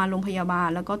พอมาโรงพยาบาล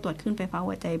แล้วก็ตรวจขึ้นไฟฟ้า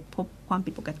หัวใจพบความ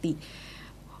ผิดปกติ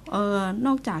น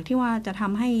อกจากที่ว่าจะท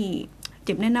ำให้เ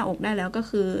จ็บแน่นหน้าอกได้แล้วก็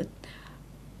คือ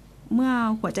เมื่อ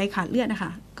หัวใจขาดเลือดนะค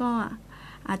ะก็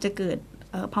อาจจะเกิด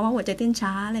ภาวะหัวใจเต้นช้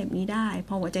าอะไรแบบนี้ได้พ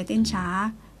อหัวใจเต้นช้า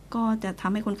ก็จะท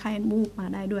ำให้คนไข้วูบมา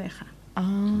ได้ด้วยค่ะ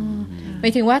หมา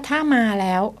ยถึงว่าถ้ามาแ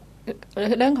ล้ว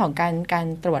เรื่องของการ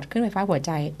ตรวจขึ้นไฟฟ้าหัวใ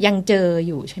จยังเจออ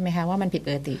ยู่ใช่ไหมคะว่ามันผิดป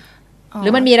กติหรื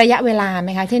อมันมีระยะเวลาไห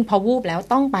มคะเช่นพอวูบแล้ว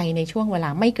ต้องไปในช่วงเวลา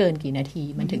ไม่เกินกี่นาที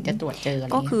มันถึงจะตรวจเจออะไ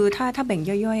รก็คือถ้าแบ่ง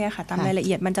ย่อยๆอะค่ะตามรายละเ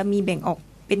อียดมันจะมีแบ่งออก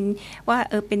เป็นว่า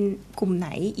เป็นกลุ่มไหน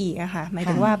อีกอะค่ะหมาย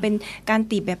ถึงว่าเป็นการ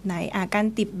ตีบแบบไหนการ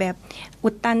ตีบแบบอุ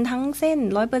ดตันทั้งเส้น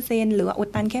 100% หรือว่าอุด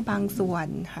ตันแค่บางส่วน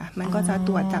ค่ะมันก็จะต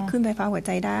รวจจากขึ้นไฟฟ้าหัวใ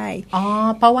จได้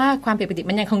เพราะว่าความผิดปกติ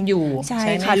มันยังคงอยู่ใช่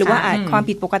ค่ะหรือว่าความ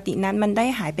ผิดปกตินั้นมันได้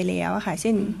หายไปแล้วค่ะเ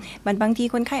ช่นบางที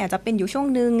คนไข้อาจจะเป็นอยู่ช่วง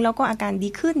นึงแล้วก็อาการดี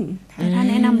ขึ้นแต่ถ้า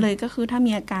แนะนำเลยก็คือถ้า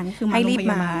มีอาการคือให้รีบ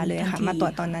มาเลยค่ะมาตรว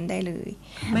จตอนนั้นได้เลย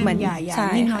เหมือนอย่า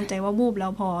นิ่งนอนใจว่าวูบแล้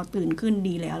วพอตื่นขึ้น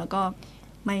ดีแล้วก็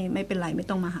ไม่เป็นไรไม่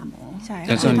ต้องมาหาหมอแ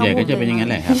ต่ส่วนใหญ่ก็จะเป็นอย่างนั้น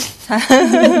แหละครับ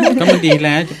ก็มันดีแ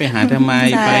ล้วจะไปหาทำไม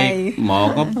ไปหมอ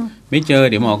ก็ไม่เจอ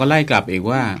เดี๋ยวหมอก็ไล่กลับอีก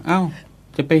ว่าเอ้า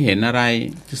จะไปเห็นอะไร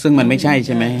ซึ่งมันไม่ใช่ใ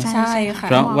ช่ไหมใช่ค่ะ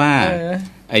เพราะว่า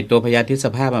ไอตัวพยาธิส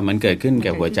ภาพมันเกิดขึ้น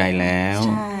กับหัวใจแล้ว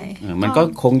มันก็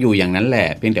คงอยู่อย่างนั้นแหละ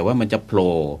เพียงแต่ว่ามันจะโผ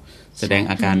ล่แสดง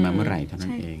อาการมาเมื่อไหร่เท่านั้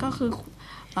นเองก็คือ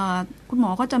คุณหมอ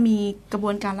ก็จะมีกระบ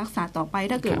วนการรักษาต่อไป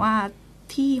ถ้าเกิดว่า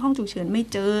ที่ห้องฉุกเฉินไม่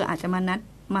เจออาจจะมานัด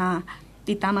มา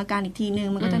ติดตามอาการอีกทีนึง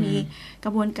มันก็จะมีกร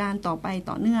ะบวนการต่อไป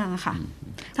ต่อเนื่องค่ะ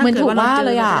เหมือนถูกว่าเ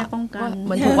ลยอ่ะเห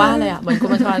มือนถูกว่าเลยอ่ะเหมือนคุณ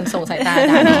บัญชรส่งสายตา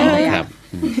ด่าเลยอ่ะ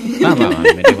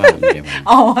ไม่ได้ว่า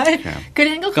อ๋อคือ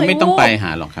นั้นก็ไม่ต้องไปห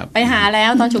าหรอกครับไปหาแล้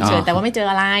วตอนฉุกเฉินแต่ว่าไม่เจอ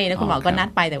อะไรแล้วคุณหมอก็นัด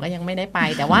ไปแต่ว่ายังไม่ได้ไป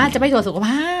แต่ว่าจะไปตรวจสุขภ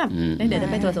าพเดี๋ยวจะ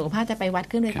ไปตรวจสุขภาพจะไปวัด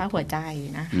ขึ้นไฟฟ้าหัวใจ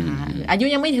นะคะอายุ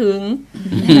ยังไม่ถึง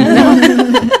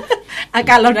อา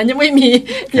การเหล่านั้นยังไม่มี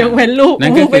ยกเว้นลูกนั่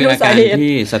นก็คืออาการ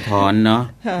ที่สะท้อนเนาะ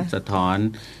สะท้อน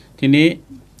ทีนี้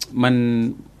มัน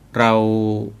เรา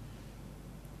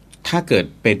ถ้าเกิด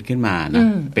เป็นขึ้นมานะ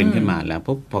เป็นขึ้นมาแล้ว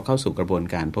พอเข้าสู่กระบวน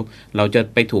การเราจะ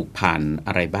ไปถูกผ่านอ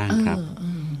ะไรบ้างครับ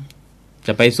จ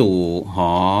ะไปสู่ห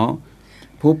อ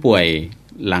ผู้ป่วย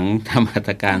หลังทำหัตถ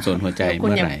การส่วนหัวใจเมื่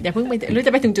อไหร่อย่าเพิ่งไปหรือจ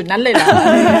ะไปถึงจุดนั้นเลยเหรอ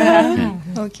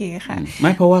โอเคค่ะไ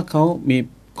ม่เพราะว่าเขามี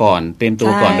ก่อนเตรียมตัว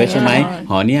ก่อนด้วยใช่ไหม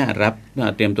หอเนี่ยรับ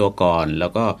เตรียมตัวก่อนแล้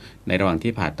วก็ในระหว่าง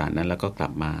ที่ผ่าตัดนั้นแล้วก็กลั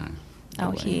บมาโอ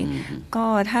เคก็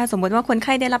ถ้าสมมติว่าคนไ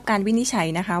ข้ได้รับการวินิจฉัย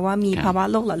นะคะว่ามีภาวะ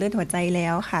โรคหลอดเลือดหัวใจแล้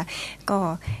วค่ะ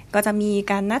ก็จะมี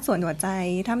การนัดส่วนหัวใจ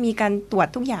ถ้ามีการตรวจ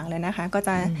ทุกอย่างเลยนะคะก็จ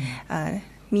ะ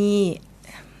มี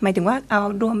หมายถึงว่าเอา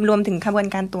รวมถึงกระบวน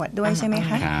การตรวจด้วยใช่ไหมค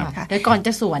ะโดยก่อนจ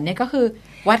ะสวนเนี่ยก็คือ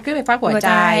วัดขึ้นไฟฟ้าหัวใจ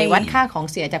วัดค่าของ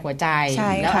เสียจากหัวใจ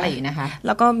แล้วอะไรนะคะแ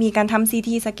ล้วก็มีการทำ CT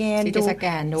สแกน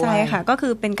ดูใช่ค่ะก็คื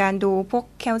อเป็นการดูพวก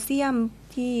แคลเซียม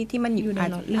ที่มันอยู่ใน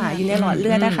หลอดเลื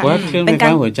อดนะคะว่าเครื่องไฟฟ้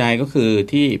าหัวใจก็คือ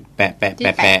ที่แปะ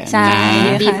นะ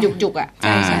บีบจุก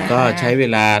ๆก็ใช้เว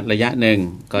ลาระยะหนึ่ง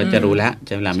ก็จะรู้แล้วใ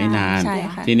ช้เวลาไม่นาน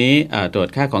ทีนี้ตรวจ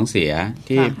ค่าของเสีย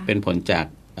ที่เป็นผลจาก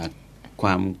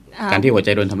ความการที่หัวใจ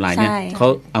โดนทำลายเนี่ยเขา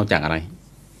เอาจากอะไร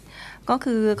ก็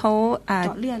คือเขาเจ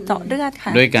าะเลือดค่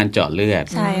ะด้วยการเจาะเลือด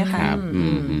ใช่ค่ะ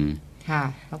ค่ะ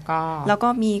แล้วก็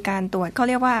มีการตรวจเขา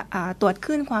เรียกว่าตรวจ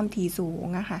ขึ้นความถี่สูง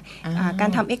อะค่ะการ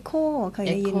ทำเอ็กโคเคย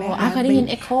ได้ยินไหมคะเคยได้ยิน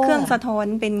เอ็กโคเครื่องสะท้อน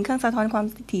เป็นเครื่องสะท้อนความ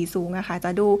ถี่สูงอะค่ะจ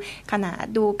ะดูขนาด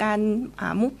ดูการ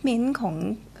มูฟเมนต์ของ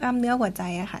กล้ามเนื้อหัวใจ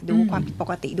อะค่ะดูความผิดป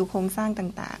กติดูโครงสร้าง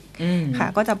ต่างๆค่ะ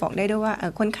ก็จะบอกได้ด้วยว่า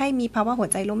คนไข้มีภาวะหัว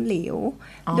ใจล้มเหลว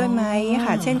ด้วยไหม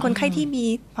ค่ะเช่นคนไข้ที่มี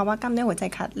ภาวะกล้ามเนื้อหัวใจ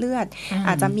ขาดเลือดอ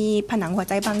าจจะมีผนังหัว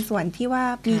ใจบางส่วนที่ว่า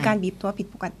มีการบีบตัวผิด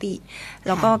ปกติแ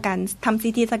ล้วก็การทำ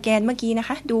CT สแกนเมื่อกี้นะค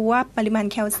ะดูว่าปริมาณ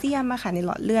แคลเซียมอะค่ะในห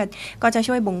ลอดเลือดก็จะ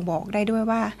ช่วยบ่งบอกได้ด้วย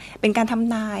ว่าเป็นการท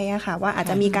ำนายอะค่ะว่าอาจ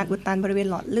จะมีการอุดตันบริเวณ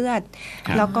หลอดเลือด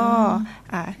แล้วก็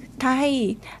ถ้าให้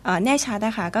แน่ชัดน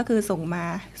ะคะก็คือส่งมา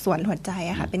ส่วนหัวใจ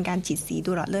อะค่ะเป็นการฉีดสี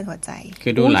ดูหลอดเลือดหัวใจคื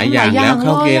อดูหลายอย่างแล้วเ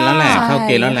ข้าเกณฑ์แล้วแห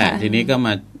ละทีนี้ก็ม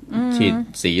าฉีด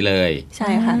สีเลยใช่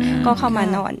ค่ะก็เข้ามา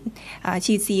นอน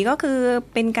ฉีดสีก็คือ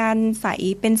เป็นการใส่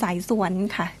เป็นสายส่วน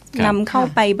ค่ะนำเข้า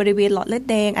ไปบริเวณหลอดเลือด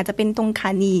แดงอาจจะเป็นตรงขา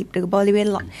หนีบหรือบริเวณ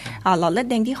หลอดเลือด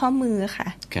แดงที่ข้อมือค่ะ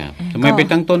ครับทำไมไป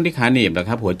ตั้งต้นที่ขาหนีบล่ะค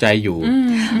รับหัวใจอยู่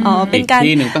เป็นการ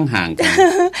ที่หนึ่งต้องห่างกั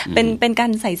นเป็นกา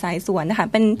รใส่สายส่วนนะคะ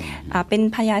เป็น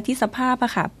พยาธิสภาพอ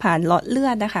ะค่ะผ่านหลอดเลือ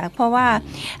ดนะคะเพราะว่า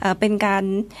เป็นการ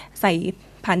ใส่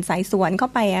ผ่านสายส่วนเข้า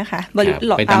ไปอะค่ะ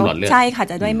ไปตามหลอดเลือดใช่ค่ะ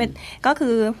จะด้วยก็คื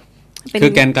อ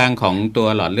แกนกลางของตัว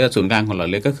หลอดเลือดศูนย์กลางของหลอด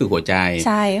เลือดก็คือหัวใจใ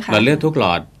ช่ค่ะหลอดเลือดทุกหล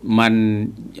อดมัน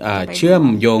เชื่อม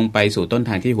โยงไปสู่ต้นท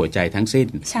างที่หัวใจทั้งสิ้น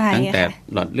ตั้งแต่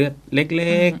หลอดเลือดเ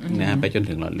ล็กๆนะไปจน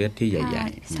ถึงหลอดเลือดที่ใหญ่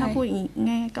ๆถ้าพูด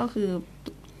ง่ายก็คือ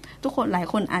ทุกคนหลาย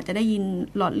คนอาจจะได้ยิน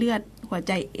หลอดเลือดหัวใ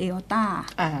จเออร์ต้า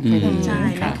ใช่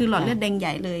แล้วคือหลอดเลือดแดงให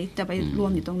ญ่เลยจะไปรว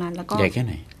มอยู่ตรงนั้นแล้วก็ใหญ่แค่ไ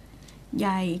หนให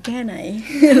ญ่แค่ไหน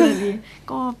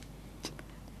ก็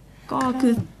คื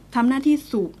อทำหน้าที่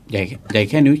สูบใหญ่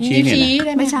แค่นิ้วชี้เนี่ย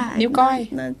นะไม่ใช่นิ้วก้อย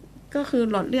ก็คือ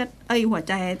หลอดเลือดหัว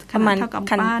ใจขนาดเท่าก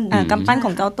ำปั้นข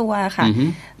องเจ้าตัวค่ะ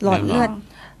หลอดเลือ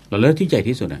ดที่ใหญ่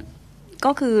ที่สุดอ่ะ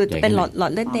ก็คือเป็นหลอ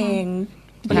ดเลือดแดง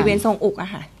บริเวณทรงอกอ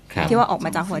ะค่ะที่ว่าออกมา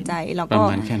จากหัวใจแล้วก็ปร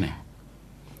ะมาณแค่ไหน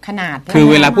ขนาดคือ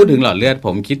เวลาพูดถึงหลอดเลือดผ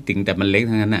มคิดถึงแต่มันเล็ก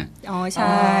ทั้งนั้นน่ะอ๋อใ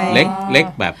ช่เล็ก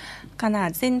แบบขนาด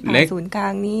เส้นผ่าศูนย์กลา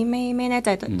งนี้ไม่แน่ใจ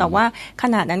แต่ว่าข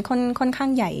นาดนั้นค่อนข้าง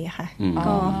ใหญ่ค่ะ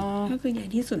ก็คือใหญ่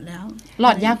ที่สุดแล้วหล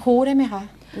อดยาคูได้ไหมคะ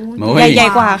ใหญ่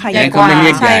กว่าค่ะใหญ่กว่า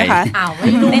ใช่ค่ะ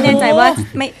ไม่แน่ใจว่า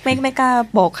ไม่กล้า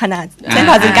บอกขนาดเส้น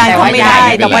ผ่าศูนย์กลางก็ไม่ได้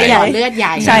แต่ว่าใหญ่เลือดให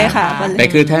ญ่ใช่ค่ะแต่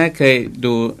คือถ้าเคย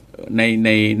ดู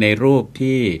ในรูป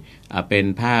ที่เป็น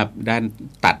ภาพด้าน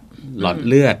ตัดหลอด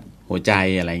เลือดหัวใจ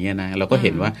อะไรเงี้ยนะเราก็เ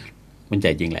ห็นว่ามันให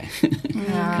ญ่จริงแหละ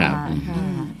ครับ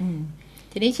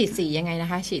ทีนี้ฉีดสียังไงนะ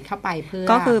คะฉีดเข้าไปเพื่อ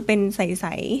ก็คือเป็นใส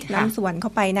ๆน้ำส่วนเข้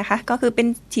าไปนะคะก็คือเป็น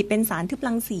ฉีดเป็นสารทึบ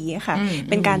รังสีค่ะ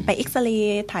เป็นการไปเอ็กซเร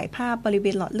ย์ถ่ายภาพบริเว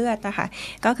ณหลอดเลือดนะคะ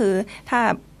ก็คือถ้า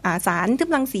สารทึบ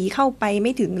รังสีเข้าไปไ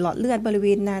ม่ถึงหลอดเลือดบริเว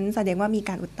ณนั้นแสดงว่ามี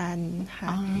การอุดตันค่ะ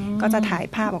ก็จะถ่าย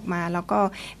ภาพออกมาแล้วก็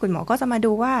คุณหมอก็จะมา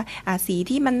ดูว่าสี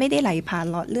ที่มันไม่ได้ไหลผ่าน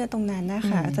หลอดเลือดตรงนั้นนะ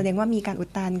คะแสดงว่ามีการอุด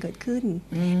ตันเกิดขึ้น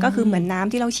ก็คือเหมือนน้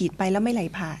ำที่เราฉีดไปแล้วไม่ไหล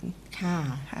ผ่าน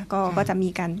ก็จะมี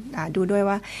การดูด้วย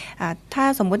ว่าถ้า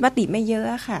สมมุติว่าติดไม่เยอะ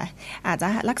ค่ะอาจจะ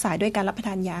รักษาด้วยการรับประท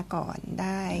านยาก่อนไ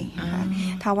ด้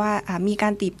ถ้าว่ามีกา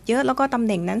รติดเยอะแล้วก็ตำแ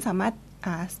หน่งนั้นสามารถ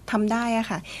ทำได้อะ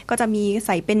ค่ะก็จะมีใ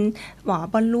ส่เป็น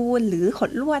บอลลูนหรือข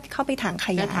ดลวดเข้าไปถังข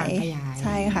ยายใ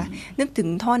ช่ค่ะนึกถึง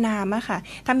ท่อน้ำอะค่ะ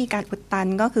ถ้ามีการอุดตัน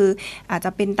ก็คืออาจจ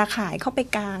ะเป็นตาข่ายเข้าไป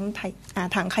กลาง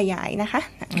ถังขยายนะคะ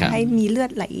ให้มีเลือ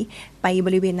ดไหลไปบ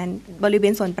ริเวณนั้นบริเว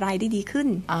ณส่วนปลายได้ดีขึ้น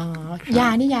ยา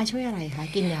นี่ยาช่วยอะไรคะ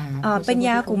กินยาเป็นย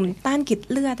ากลุ่มต้านกล็ด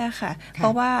เลือดอะค่ะเพรา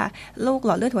ะว่าโรคหล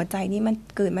อดเลือดหัวใจนี่มัน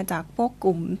เกิดมาจากพวก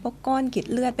ก้อนกล็ด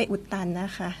เลือดไปอุดตันน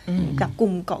ะคะกับก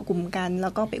ลุ่มเกาะกลุ่มกันแล้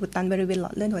วก็ไปอุดตันบริเว ณหล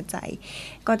อดเลือดหัวใจ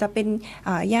ก็จะเป็น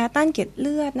ยาต้านเกล็ดเ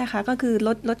ลือดนะคะก็คือ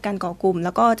ลดการก่อกลุ่มแ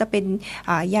ล้วก็จะเป็น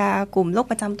ยากลุ่มโรค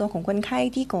ประจำตัวของคนไข้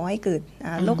ที่ก่อให้เกิด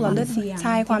โรคหลอดเลือดใ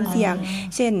ช่ความเสี่ยง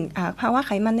เช่นภาวะไ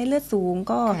ขมันในเลือดสูง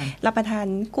ก็รับประทาน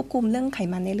ควบคุมเรื่องไข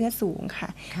มันในเลือดสูงค่ะ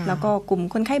แล้วก็กลุ่ม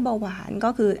คนไข้เบาหวานก็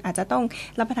คืออาจจะต้อง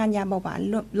รับประทานยาเบาหวาน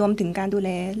รวมถึงการดูแล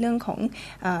เรื่องของ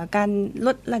การล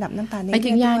ดระดับน้ำตาลในเลือดด้วยไป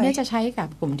ถึงยาเนี่ยจะใช้กับ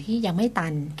กลุ่มที่ยังไม่ตั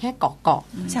นแค่เกาะ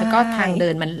แล้วก็ทางเดิ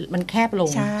นมันแคบล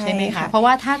งใช่ไหมคะเพราะ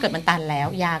ว่าถ้าเกิดมันตันแล้ว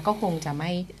ยาก็คงจะไ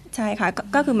ม่ใช่ค่ะ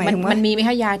ก็คือหมายถึงว่ามันมีไหมค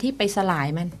ะยาที่ไปสลาย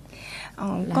มัน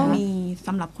ก็มีส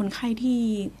ำหรับคนไข้ที่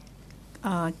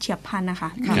เฉียบพลันนะคะ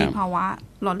มีภาวะ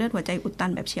หลอดเลือดหัวใจอุดตั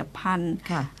นแบบเฉียบพลัน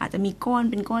อาจจะมีก้อน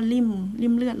เป็นก้อนริ่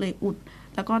มเลือดเลยอุด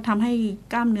แล้วก็ทำให้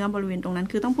กล้ามเนื้อบริเวณตรงนั้น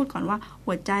คือต้องพูดก่อนว่า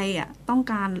หัวใจต้อง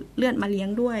การเลือดมาเลี้ยง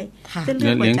ด้วยเส้นเลื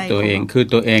อดหัวใจตัวเองคือ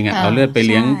ตัวเองเอาเลือดไปเ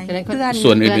ลี้ยงส่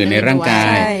วนอื่นๆในร่างกา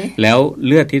ยแล้วเ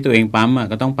ลือดที่ตัวเองปั๊ม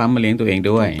ก็ต้องปั๊มมาเลี้ยงตัวเอง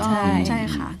ด้วยใช่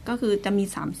ค่ะก็คือจะมี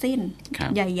3เส้น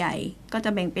ใหญ่ๆก็จะ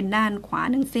แบ่งเป็นด้านขวา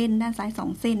1เส้นด้านซ้าย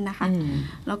2เส้นนะคะ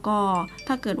แล้วก็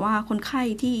ถ้าเกิดว่าคนไข้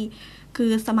ที่คื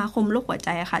อสมาคมโรคหัวใจ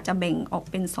ค่ะจะแบ่งออก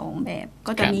เป็น2แบบ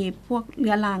ก็จะมีพวกเ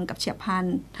รื้อรังกับเฉียบพลัน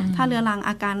ถ้าเรื้อรัง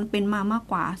อาการเป็นมามาก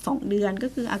กว่า2เดือนก็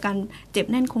คืออาการเจ็บ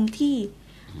แน่นคงที่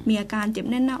มีอาการเจ็บ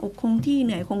แน่นหน้าอกคงที่เห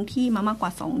นื่อยคงที่มามากกว่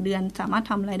า2เดือนสามารถ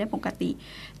ทำอะไรได้ปกติ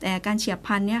แต่อาการเฉียบพ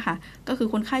ลันเนี่ยค่ะก็คือ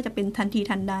คนไข้จะเป็นทันที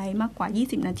ทันใดมากกว่า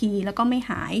20นาทีแล้วก็ไม่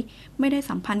หายไม่ได้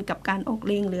สัมพันธ์กับการออก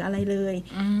เรงหรืออะไรเลย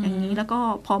อย่างนี้แล้วก็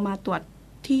พอมาตรวจ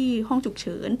ที่ห้องฉุกเ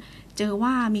ฉินเจอ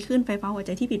ว่ามีคลื่นไฟฟ้าหัวใ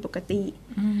จที่ผิดปกติ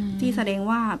ที่แสดง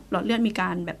ว่าหลอดเลือดมีกา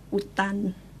รแบบอุดตัน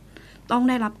ต้อง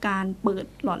ได้รับการเปิด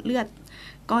หลอดเลือด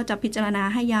ก็จะพิจารณา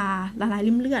ให้ยาละลาย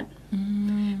ริ่มเลือด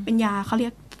เป็นยาเขาเรี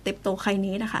ยกเตปโตไคเน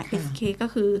สนะคะ SK ก็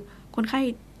คือคนไข้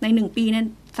ใน1ปีนั้น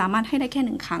สามารถให้ได้แค่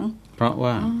1ครั้งเ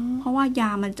พราะว่าย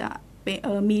ามันจะ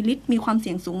มีฤทธิ์มีความเ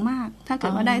สี่ยงสูงมากถ้าเกิ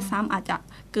ดว่าได้ซ้ำอาจจะ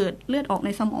เกิดเลือดออกใน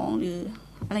สมองหรือ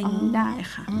อะไรอย่างนี้ได้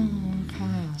ค่ะ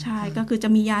ใช่ก็คือจะ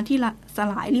มียาที่ส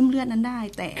ลายริ่มเลือดนั้นได้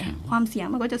แต่ความเสี่ยง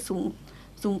มันก็จะ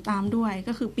สูงตามด้วย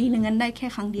ก็คือปีนึงนั้นได้แค่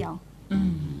ครั้งเดียว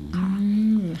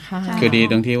ค่ะคือดี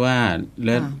ตรงที่ว่าเ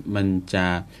ลือดมันจะ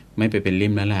ไม่ไปเป็นริ่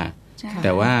มแล้วล่ะแ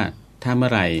ต่ว่าถ้าเมื่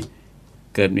อไหร่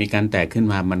เกิดมีการแตกขึ้น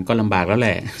มามันก็ลำบากแล้วแห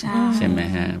ละใช่ไหม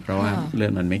ฮะเพราะว่าเลือ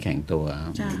ดมันไม่แข็งตัว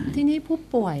ที่นี่ผู้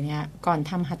ป่วยเนี่ยก่อน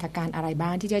ทำหัตถการอะไรบ้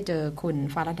างที่จะเจอคุณ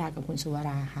ฟารดากับคุณสุวร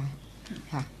าค่ะ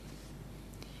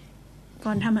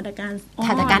ก่อนทำหัตถ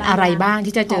การอะไรบ้าง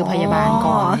ที่จะเจอพยาบาล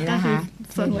ก่อนนี่นะคะ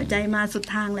ส่วนหัวใจมาสุด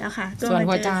ทางแล้วค่ะส่วน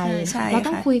หัวใจเรา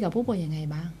ต้องคุยกับผู้ป่วยยังไง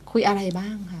บ้างคุยอะไรบ้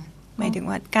างค่ะหมายถึง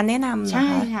ว่าการแนะนำใช่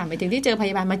ค่ะหมายถึงที่เจอพ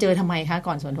ยาบาลมาเจอทำไมคะ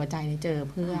ก่อนส่วนหัวใจเจอ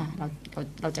เพื่อ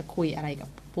เราจะคุยอะไรกับ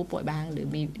ผู้ป่วยบ้างหรือ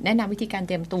มีแนะนำวิธีการเ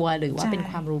ตรียมตัวหรือว่าเป็น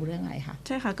ความรู้เรื่องอะไรคะใ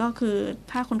ช่ค่ะก็คือ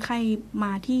ถ้าคนไข้ม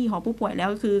าที่หอผู้ป่วยแล้ว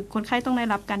คือคนไข้ต้องได้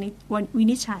รับการวิ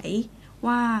นิจฉัย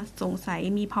ว่าสงสัย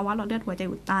มีภาวะหลอดเลือดหัวใจ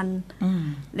อุดตัน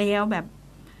แล้วแบบ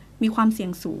มีความเสี่ย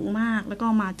งสูงมากแล้วก็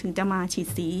มาถึงจะมาฉีด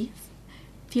สี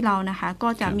ที่เรานะคะก็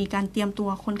จะมีการเตรียมตัว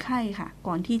คนไข้ค่ะ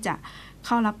ก่อนที่จะเ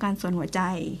ข้ารับการส่วนหัวใจ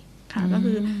ค่ะก็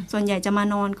คือส่วนใหญ่จะมา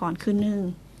นอนก่อนคืนนึง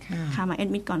ค่ะมาแอด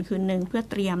มิดก่อนคืนนึงเพื่อ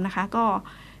เตรียมนะคะก็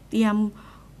เตรียม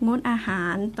งดอาหา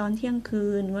รตอนเที่ยงคื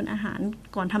นงดอาหาร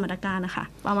ก่อนทำหัตถการนะคะ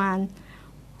ประมาณ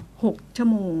6ชั่ว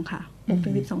โมงค่ะ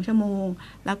6-12ชั่วโมง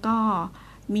แล้วก็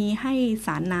มีให้ส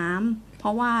ารน้ำเพร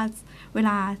าะว่าเวล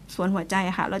าสวนหัวใจ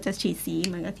ค่ะเราจะฉีดสีเ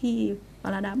หมือนกับที่ป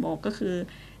รดาบอกก็คือ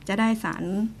จะได้ส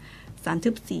ารทึ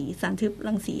บสีสารทึบ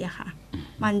รังสีอะค่ะ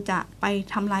มันจะไป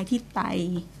ทำลายที่ไต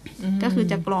ก็คือ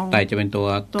จะกรองไตจะเป็นตัว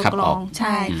ขับออกใ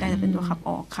ช่ไตจะเป็นตัวขับ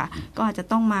ออกค่ะก็อาจจะ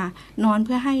ต้องมานอนเ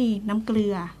พื่อให้น้ำเกลื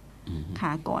อค่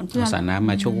ะก่อนเพื่อสารน้ำ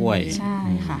มาช่วยใช่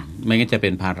ค่ะไม่งั้นจะเป็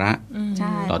นภาระ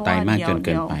ต่อไตมากจนเ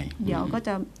กินไปเดี๋ยวก็จ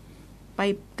ะไป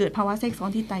เกิดภาวะแทรกซ้อน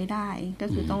ที่ไตได้ก็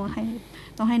คือต้อง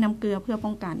ให้น้ำเกลือเพื่อป้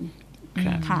องกัน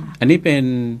ค่ะอันนี้เ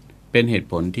ป็นเหตุ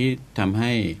ผลที่ทำใ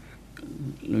ห้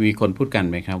มีคนพูดกัน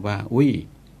ไหมครับว่าอุ้ย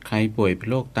ใครป่วยเป็น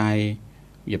โรคไต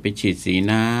อย่าไปฉีดสี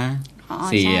นะ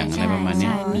เสี่ยงอะไรประมาณ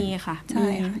นี้มีค่ะใช่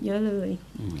เยอะเลย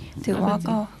ถือว่า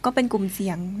ก็เป็นกลุ่มเสี่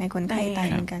ยงในคนไข้ไต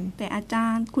เหมือนกันแต่อาจา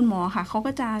รย์คุณหมอค่ะเขา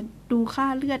ก็จะดูค่า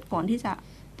เลือดก่อนที่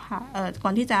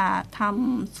จะท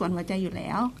ำส่วนหัวใจอยู่แ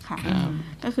ล้วค่ะ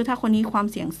ก็คือถ้าคนนี้ความ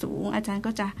เสี่ยงสูงอาจารย์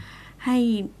ก็จะใ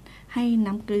ห้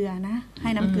น้ำเกลือนะให้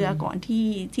น้ำเกลือก่อน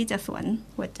ที่จะสวน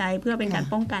หัวใจเพื่อเป็นการ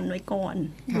ป้องกันไว้ก่อน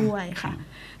ด้วยค่ะ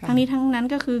ทั้งนี้ทั้งนั้น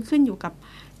ก็คือขึ้นอยู่กับ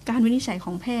การวินิจฉัยข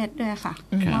องแพทย์ด้วยค่ะ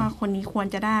ว่าคนนี้ควร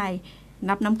จะได้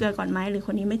นับน้ำเกลือก่อนไหมหรือค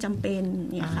นนี้ไม่จำเป็น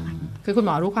เนี่ยค่ะคือคุณห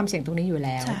มอรู้ความเสี่ยงตรงนี้อยู่แ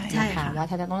ล้วนะคะว่า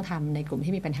ถ้าจะต้องทำในกลุ่ม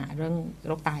ที่มีปัญหาเรื่องโ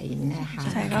รคไตนะคะ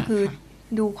ใช่ก็คือ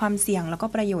ดูความเสี่ยงแล้วก็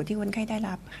ประโยชน์ที่คนไข้ได้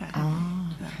รับค่ะอ๋อ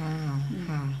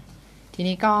ค่ะที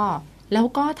นี้ก็แล้ว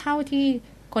ก็เท่าที่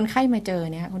คนไข้มาเจอ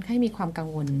เนี่ยคนไข้มีความกัง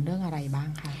วลเรื่องอะไรบ้าง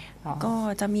คะ ก็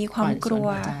จะมีความกลัว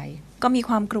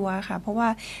ค่ะเพราะว่า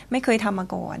ไม่เคยทำมา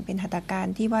ก่อนเป็นหัตถการ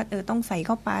ที่ว่าต้องใส่เ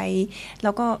ข้าไปแล้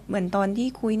วก็เหมือนตอนที่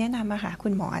คุยแนะนำอะค่ะคุ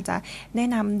ณหมออาจจะแนะ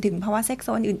นำถึงภาวะแทรก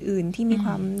ซ้อนอื่นๆที่มีคว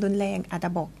ามรุนแรงอาจจะ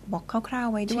บอกคร่าว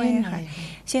ๆไว้ด้วยค่ะ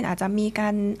เช่นอาจจะมีกา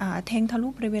รแทงทะลุ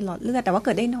บริเวณหลอดเลือดแต่ว่าเ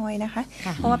กิดได้น้อยนะคะ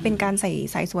เพราะว่าเป็นการใส่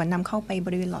สายส่วนนำเข้าไปบ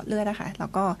ริเวณหลอดเลือดนะคะแล้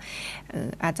วก็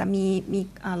อาจจะมี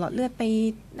หลอดเลือดไป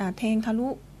แทงทะลุ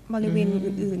บริเวณ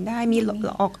อื่นๆได้มีเ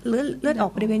ลือดออ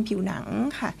กบริเวณผิวหนัง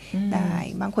ค่ะได้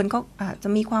บางคนก็อาจจะ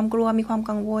มีความกลัวมีความ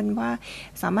กังวลว่า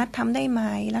สามารถทำได้ไหม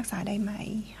รักษาได้ไหม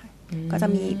ก็จะ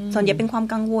มีส่วนใหญ่เป็นความ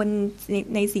กังวล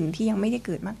ในสิ่งที่ยังไม่ได้เ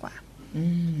กิดมากกว่า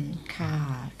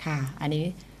ค่ะอัน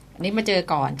นี้มาเจอ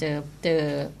ก่อนเจอ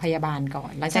พยาบาลก่อ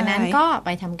นหลังจากนั้นก็ไป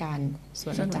ทำการส่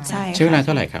วนหัวใจใช้เวลาเ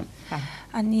ท่าไหร่ครับ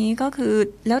อันนี้ก็คือ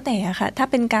แล้วแต่ค่ะถ้า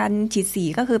เป็นการฉีดสี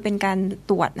ก็คือเป็นการ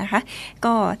ตรวจนะคะ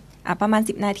ก็ประมาณ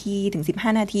10นาทีถึง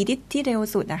15นาทีที่เร็ว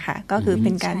สุดนะคะก็คือเ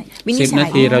ป็นการวินิจฉัย10นา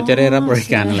ทีเราจะได้รับบริ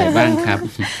การอะไรบ้างครับ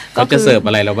เขาจะเสิร์ฟอ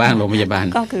ะไรเราบ้างโรงพยาบาล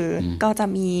ก็จะ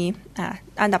มี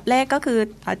อันดับแรกก็คือ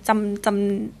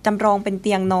จำลองเป็นเ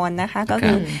ตียงนอนนะคะก็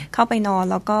คือเข้าไปนอน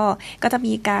แล้วก็จะ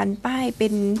มีการป้ายเป็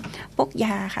นพวกย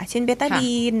าค่ะเช่นเบตา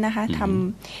ดีนนะคะท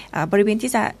ำบริเวณ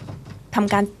ที่จะท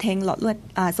ำการแทงหลอดเลือด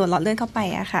ส่วนหลอดเลือดเข้าไป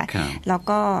อะค่ะแล้ว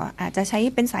ก็อาจจะใช้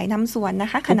เป็นสายนำส่วนน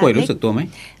ะคะผู้ป่วยรู้สึกตัวไหม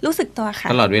รู้สึกตัวค่ะ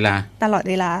ตลอดเวล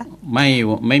าไ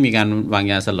ม่มีการวาง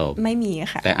ยาสลบไม่มี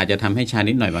ค่ะแต่อาจจะทำให้ชา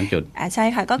นิดหน่อยบางจุดใช่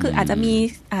ค่ะก็คืออาจจะมี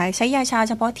ใช้ยาชา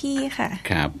เฉพาะที่ค่ะ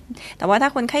ครับแต่ว่าถ้า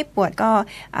คนไข้ปวดก็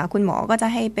คุณหมอก็จะ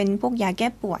ให้เป็นพวกยาแก้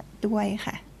ปวดด้วย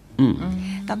ค่ะ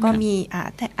แล้วก็มี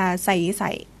ใ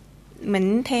ส่เหมือน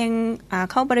แทง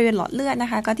เข้าบริเวณหลอดเลือดน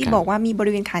ะคะก็ที่บอกว่ามีบ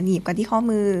ริเวณขาหนีบกับที่ข้อ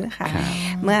มือค่ะ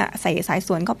เมื่อใส่สาย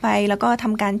ส่วนเข้าไปแล้วก็ท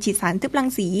ำการฉีดสารทึบรัง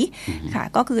สีค่ะ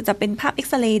ก็คือจะเป็นภาพเอ็ก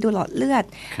ซเรย์ดูหลอดเลือด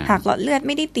หากหลอดเลือดไ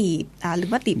ม่ได้ตีบหรือ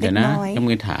ว่าตีบเล็กน้อยต้อง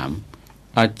มือถาม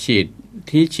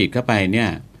ฉีดเข้าไปเนี่ย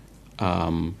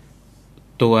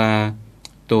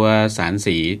ตัวสาร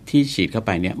สีที่ฉีดเข้าไ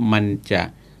ปเนี่ยมันจะ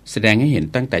แสดงให้เห็น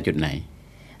ตั้งแต่จุดไหน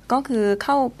ก็คือเ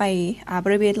ข้าไปบ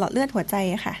ริเวณหลอดเลือดหัวใจ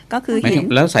ค่ะก็คือเห็น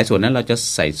แล้วสายส่วนนั้นเราจะ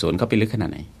ใส่ส่วนเข้าไปลึกขนาด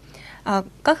ไหน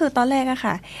ก็คือตอนแรกอะ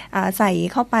ค่ะใส่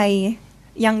เข้าไป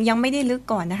ยังไม่ได้ลึก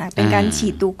ก่อนนะคะเป็นการฉี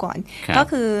ดดูก่อนก็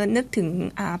คือนึกถึง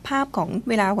ภาพของ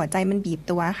เวลาหัวใจมันบีบ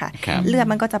ตัวค่ะเลือด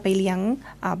มันก็จะไปเลี้ยง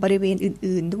บริเวณ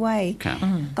อื่นๆด้วย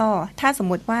ก็ถ้าสม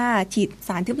มติว่าฉีดส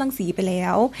ารทึบรังสีไปแล้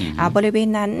วบริเวณ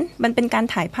นั้นมันเป็นการ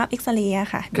ถ่ายภาพเอ็กซเรย์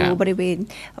ค่ะดูบริเวณ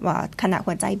ขณะ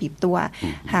หัวใจบีบตัว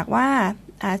หากว่า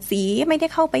สีไม่ได้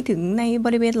เข้าไปถึงในบ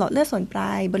ริเวณหลอดเลือดส่วนปล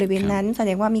ายบริเวณนั้นแสด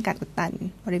งว่ามีการอุดตัน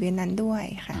บริเวณนั้นด้วย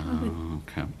ค่ะ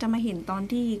จะมาเห็นตอน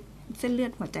ที่เส้นเลือ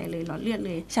ดหัวใจเลยหลอดเลือดเ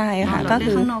ลยใช่ค่ะก็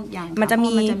คือข้างนอกอย่างมันจะ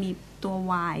มีตัว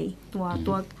Y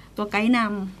ตัวไกด์น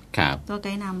ำครับตัวไก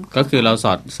ด์นำก็คือเราส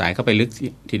อดสายเข้าไปลึก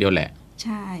ทีเดียวแหละ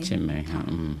ใช่ไหมครับ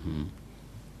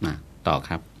มาต่อ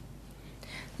ครับ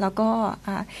แล้วก็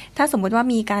ถ้าสมมติว่า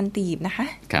มีการตีบนะคะ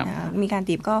มีการ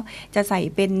ตีบก็จะใส่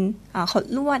เป็นขด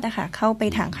ลวดนะคะเข้าไป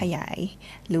ถังขยาย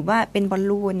หรือว่าเป็นบอล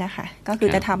ลูนนะคะก็คือ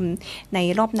จะทำใน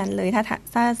รอบนั้นเลย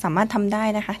ถ้าสามารถทำได้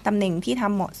นะคะตำแหน่งที่ท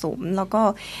ำเหมาะสมแล้วก็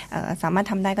สามารถ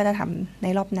ทำได้ก็จะทำใน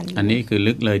รอบนั้นอันนี้คือ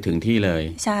ลึกเลยถึงที่เลย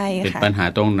ใช่ค่ะเป็นปัญหา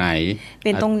ตรงไหนเ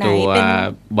ป็นตรงไหนตัว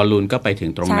บอลลูนก็ไปถึ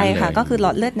งตรงนั้นเลยใช่ค่ะก็คือหล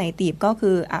อดเลือดไหนตีบก็คื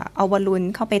อเอาบอลลูน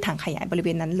เข้าไปถังขยายบริเว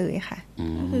ณนั้นเลยค่ะ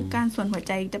ก็คือการส่วนหัวใ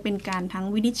จจะเป็นการทั้ง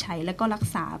วินิจฉัยแล้วก็รัก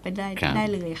ษาไปได้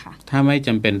เลยค่ะถ้าไม่จ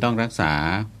ำเป็นต้องรักษา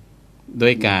ด้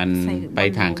วยการไป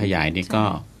ทางขยายนี่ก็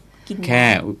แค่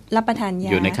รับประทานย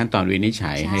าอยู่ในขั้นตอนวินิจ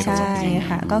ฉัยให้รู้ใช่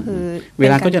ค่ะก็คือเว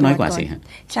ลาก็จะน้อยกว่าสิฮะ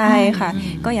ใช่ค่ะ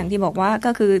ก็อย่างที่บอกว่า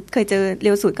ก็คือเคยเจอเ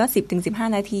ร็วสุดก็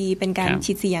 10-15 นาทีเป็นการ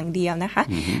ฉีดสีอย่างเดียวนะคะ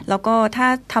แล้วก็ถ้า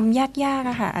ทำยากๆ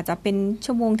อะค่ะอาจจะเป็น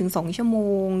ชั่วโมงถึง2ชั่วโม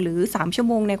งหรือ3ชั่ว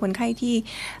โมงในคนไข้ที่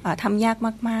ทำยาก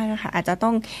มากๆค่ะอาจจะต้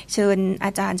องเชิญอ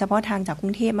าจารย์เฉพาะทางจากกรุ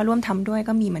งเทพมาร่วมทำด้วย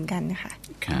ก็มีเหมือนกันนะคะ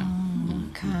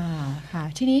ค่ะ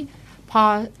ทีนี้พอ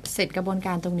เสร็จกระบวนก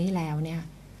ารตรงนี้แล้วเนี่ย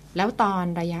แล้วต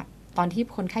อนที่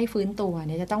คนไข้ฟื้นตัวเ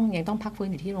นี่ยจะยังต้องพักฟื้น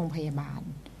อยู่ที่โรงพยาบาล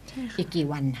อีกกี่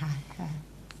วันคะ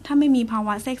ถ้าไม่มีภาว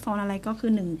ะแทรกซ้อนอะไรก็คื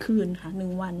อ1คืนค่ะ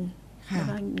1วันแล้ว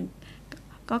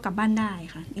ก็กลับบ้านได้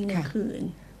ค่ะอีก1คืน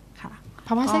ค่ะภ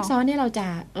าวะแทรกซ้อนเนี่ยเรา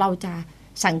จะ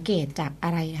สังเกตจากอ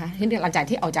ะไรคะหลังจาก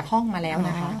ที่ออกจากห้องมาแล้ว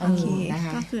นะคะ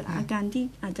ก็คืออาการที่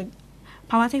อาจจะ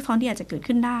ภาวะแทรกซ้อนที่อาจจะเกิด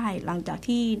ขึ้นได้หลังจาก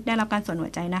ที่ได้รับการส่วนหั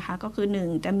วใจนะคะก็คือ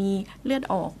1จะมีเลือด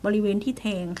ออกบริเวณที่แท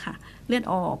งค่ะเลือด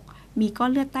ออกมีก้อ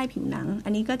นเลือดใต้ผิวหนังอั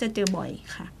นนี้ก็จะเจอบ่อย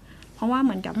ค่ะเพราะว่าเห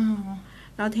มือนกับ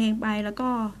เราแทงไปแล้วก็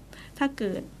ถ้าเ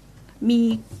กิด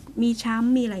มีช้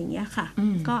ำมีอะไรอย่างเงี้ยค่ะ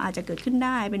ก็อาจจะเกิดขึ้นไ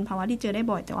ด้เป็นภาวะที่เจอได้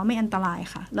บ่อยแต่ว่าไม่อันตราย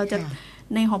ค่ะเราจะ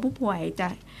ในหอผู้ป่วย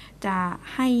จะ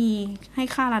ให้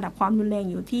ค่าระดับความรุนแรง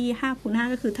อยู่ที่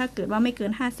5/5ก็คือถ้าเกิดว่าไม่เกิ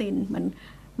น5 เซนเหมือน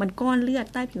มันก้อนเลือด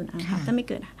ใต้ผิวหนังค่ะถ้าไม่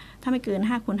เกิน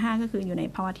5/5ก็คืออยู่ใน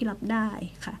ภาวะที่รับได้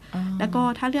ค่ะแล้วก็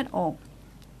ถ้าเลือดออก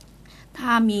ถ้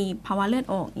ามีภาวะเลือด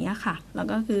ออกเนี้ยค่ะแล้ว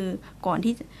ก็คือก่อน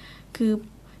ที่คือ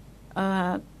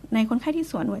ในคนไข้ที่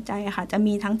สวนหัวใจอะค่ะจะ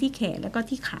มีทั้งที่แขนแล้วก็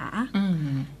ที่ขา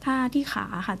ถ้าที่ขา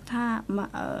ค่ะถ้า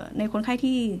ในคนไข้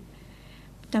ที่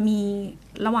จะมี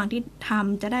ระหว่างที่ท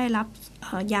ำจะได้รับ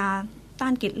ยาต้า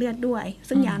นเกล็ดเลือดด้วย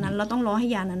ซึ่งยานั้นเราต้องรอให้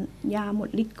ยานั้นยาหมด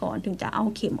ฤทธิ์ก่อนถึงจะเอา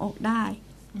เข็มออกได้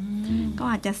ก็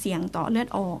อาจจะเสี่ยงต่อเลือด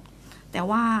ออกแต่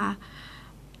ว่า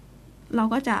เรา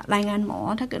ก็จะรายงานหมอ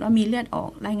ถ้าเกิดว่ามีเลือดออ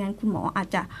กรายงานคุณหมออาจ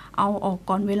จะเอาออก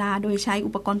ก่อนเวลาโดยใช้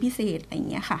อุปกรณ์พิเศษอะไรอย่าง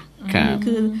เงี้ยค่ะ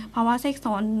คือภาวะแทรก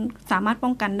ซ้อนสามารถป้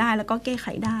องกันได้แล้วก็แก้ไข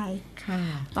ได้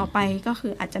ต่อไปก็คื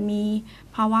ออาจจะมี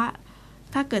ภาวะ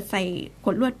ถ้าเกิดใส่ข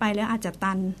วดลวดไปแล้วอาจจะ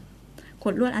ตันข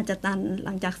วดลวดอาจจะตันห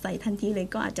ลังจากใส่ทันทีเลย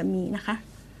ก็อาจจะมีนะคะ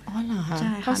อ๋อเหรอคะใ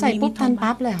ช่ค่ะเขาใส่ปุ๊บตัน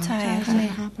ปั๊บเลยใช่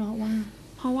ค่ะเพร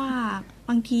าะว่า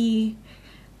บางที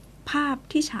ภาพ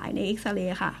ที่ฉายในเอ็กซเร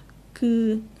ย์ค่ะคือ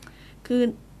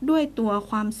ด้วยตัว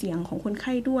ความเสี่ยงของคนไ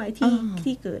ข้ด้วย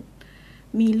ที่เกิด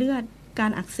มีเลือดกา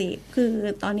รอักเสบคือ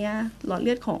ตอนนี้หลอดเ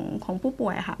ลือดของผู้ป่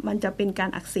วยค่ะมันจะเป็นการ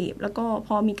อักเสบแล้วก็พ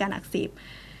อมีการอักเสบ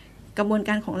กระบวนก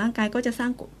ารของร่างกายก็จะสร้า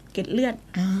งเกล็ดเลือด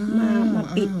มา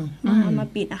ปิดมา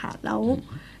ปิดอะค่ะแล้ว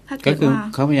ถ้าเกิดว่า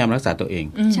เขาพยายามรักษาตัวเอง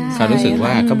เขารู้สึกว่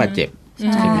าเขาบาดเจ็บ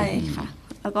ใช่ค่ะ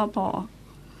แล้วก็พอ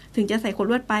ถึงจะใส่ขวด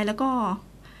ลวดไปแล้วก็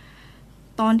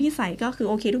ตอนที่ใส่ก็คือ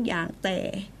โอเคทุกอย่างแต่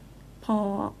พอ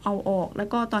เอาออกแล้ว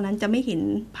ก็ตอนนั้นจะไม่เห็น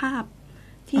ภาพ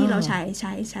ที่เราใช้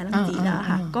รังสีแล้ว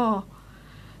ค่ะ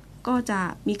ก็จะ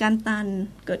มีการตัน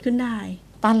เกิดขึ้นได้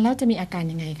ตันแล้วจะมีอาการ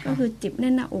ยังไงคะก็คือเจ็บแ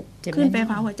น่นหน้าอกขึ้นไป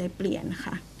ภาวะหัวใจเปลี่ยน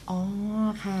ค่ะอ๋อ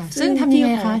ค่ะซึ่งทำยังไ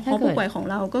งคะถ้าผู้ป่วยของ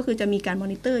เราก็คือจะมีการมอ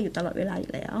นิเตอร์อยู่ตลอดเวลาอ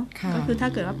ยู่แล้วก็คือถ้า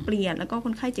เกิดว่าเปลี่ยนแล้วก็ค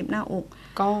นไข้เจ็บหน้าอก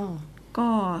ก็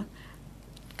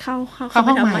เข้าไป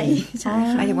ทำไมใช่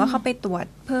หมายถึงว่าเขาไปตรวจ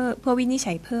เพื่อวินิจ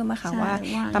ฉัยเพิ่มอะค่ะว่า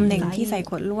ตำแหน่งที่ใส่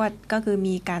ขวดลวดก็คือ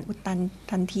มีการอุดตัน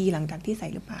ทันทีหลังจากที่ใส่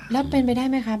หรือเปล่าแล้วเป็นไปได้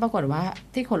ไหมคะปรากฏว่า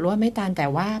ที่ขวดลวดไม่ตันแต่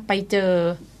ว่าไปเจอ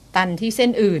ตันที่เส้น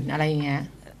อื่นอะไรอย่างเงี้ย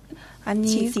อัน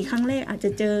นี้ฉีดครั้งแรกอาจจะ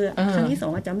เจอครั้งที่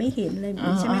2อาจจะไม่เห็นเลย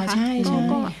ใช่ไหมคะ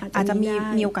ก็อาจจะ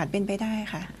มีโอกาสเป็นไปได้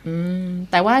ค่ะ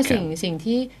แต่ว่าสิ่ง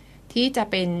ที่จะ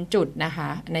เป็นจุดนะคะ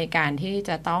ในการที่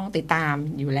จะต้องติดตาม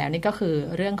อยู่แล้วนี่ก็คือ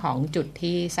เรื่องของจุด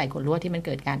ที่ใส่ขวดลวดที่มันเ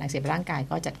กิดการอักเสบร่างกาย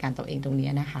ก็จัดการตัวเองตรงนี้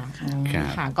นะคะ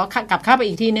ค่ะก็กลับเข้าไป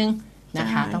อีกทีนึงนะ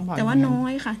คะต้องบอกแต่ว่าน้อ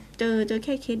ยค่ะเจอแ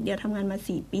ค่เคสเดียวทำงานมา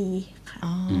4 ปีค่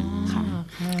ะ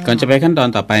ก่อนจะไปขั้นตอน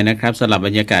ต่อไปนะครับสำหรับบ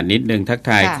รรยากาศนิดนึงทัก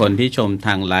ทายคนที่ชมท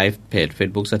างไลฟ์เพจ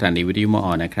Facebook สถานีวิทยุมอ.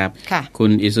นะครับคุ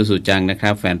ณอิสุสุจังนะครั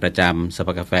บแฟนประจำสภ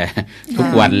ากาแฟทุก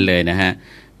วันเลยนะฮะ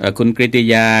คุณกฤติ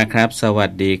ยาครับสวั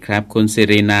สดีครับคุณศิ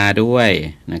รินาด้วย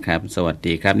นะครับสวัส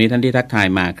ดีครับนี่ท่านที่ทักทาย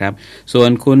มาครับส่วน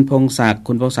คุณพงศัก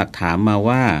ดิ์ถามมา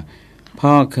ว่า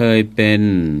พ่อเคยเป็น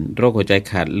โรคหัวใจ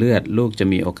ขาดเลือดลูกจะ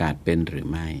มีโอกาสเป็นหรือ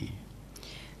ไม่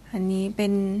อันนี้เป็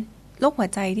นโรคหัว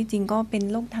ใจที่จริงก็เป็น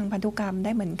โรคทางพันธุกรรมไ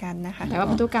ด้เหมือนกันนะคะแต่ว่า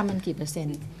พันธุกรรมมันกี่เปอร์เซ็น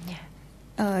ต์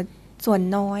ส่วน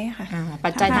น้อยค่ะ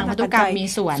ปัจจัยทางพันธุกรรมมี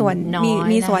ส่วนน้อย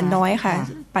มีส่วนน้อยค่ะ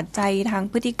ปัจจัยทาง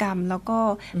พฤติกรรมแล้วก็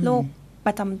โรคป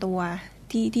ระจำตัว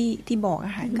ที่บอกอ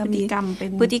ะค่ะก็มี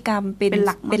พฤติกรรมเป็นห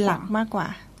ลักมากกว่า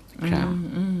ครับ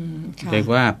เรียก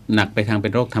ว่าหนักไปทางเป็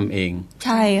นโรคทำเองใ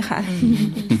ช่ค่ะ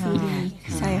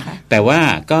ใช่ค่ะแต่ว่า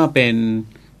ก็เ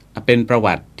ป็นประ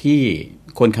วัติที่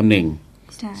ควรคำนึง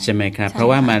ใช่ไหมครับเพราะ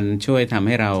ว่ามันช่วยทำใ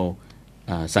ห้เรา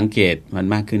สังเกตมัน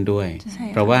มากขึ้นด้วย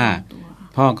เพราะว่า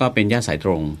พ่อก็เป็นญาติสายต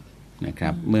รงนะครั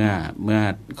บเมื่อ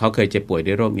เขาเคยเจ็บป่วย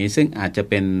ด้วยโรคนี้ซึ่งอาจจะ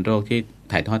เป็นโรคที่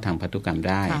ถ่ายทอดทางพันธุกรรม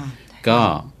ได้ก็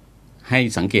ให้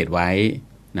สังเกตไว้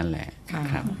นั่นแหละ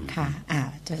ครับค่ะ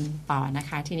จนต่อนะ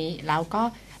คะทีนี้เราก็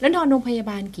แล้วนอนโรงพยา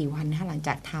บาลกี่วันนะคะหลังจ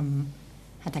ากท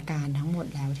ำหัตถการทั้งหมด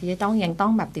แล้วที่จะยังต้อ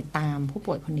งแบบติดตามผู้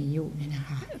ป่วยคนนี้อยู่เนี่ยนะค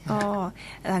ะก็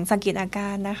หลังสังเกตอากา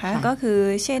รนะคะก็คือ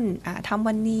เช่นทำ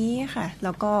วันนี้ค่ะแ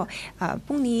ล้วก็พ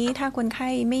รุ่งนี้ถ้าคนไข้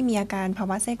ไม่มีอาการภา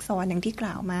วะแทรกซ้อนอย่างที่ก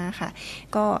ล่าวมาค่ะ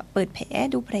ก็เปิดแผล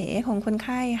ดูแผลของคนไ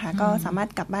ข้ค่ะก็สามารถ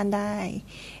กลับบ้านได้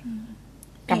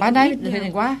กลับบ้านได้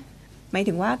หมาย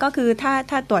ถึงว่าก็คือ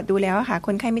ถ้าตรวจดูแล้วค่ะค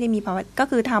นไข้ไม่ได้มีภาวะก็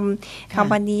คือท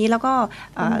ำวันนี้แล้วก็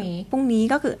พรุ่งนี้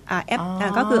ก็คือ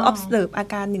ก็คือ observe อา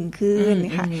การ1 คืน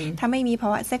ค่ะถ้าไม่มีภา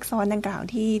วะแทรกซ้อนดังกล่าว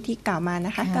ที่กล่าวมาน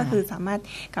ะคะก็คือสามารถ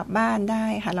กลับบ้านได้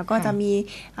ค่ะแล้วก็จะมี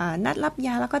นัดรับย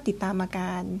าแล้วก็ติดตามอาก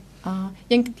าร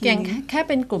ยังแค่เ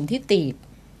ป็นกลุ่มที่ตีบ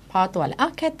พอตรวจแล้ว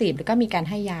แค่ตีบแล้วก็มีการ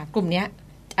ให้ยากลุ่มเนี้ย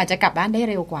อาจจะกลับบ้านได้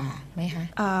เร็วกว่าไหมคะ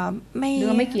ไ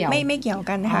ม่เกี่ยว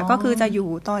กันนะคะก็คือจะอยู่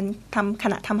ตอนข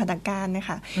ณะทำหัตถการนะ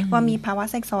คะว่ามีภาวะ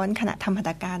แทรกซ้อนขณะทำหัต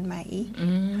ถการไหม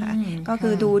ค่ะก็คื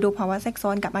อดูภาวะแทรกซ้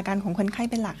อนกับอาการของคนไข้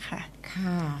เป็นหลักค่ะ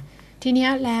ค่ะทีนี้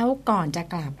แล้วก่อนจะ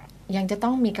กลับ ยังจะต้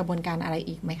องมีกระบวนการอะไร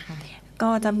อีกไหมคะก็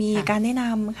จะมีการแนะน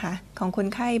ำค่ะของคน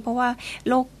ไข้เพราะว่า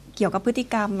โรคเกี่ยวกับพฤติ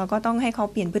กรรมเราก็ต้องให้เขา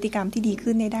เปลี่ยนพฤติกรรมที่ดี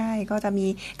ขึ้นได้ก็จะมี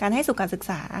การให้สุขศึก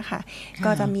ษาค่ะ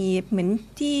ก็จะมีเหมือน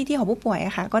ที่ของผู้ป่วยอ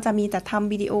ะค่ะก็จะมีจัดท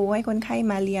ำวิดีโอให้คนไข้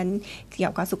มาเรียนเกี่ย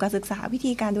วกับสุขศึกษาวิ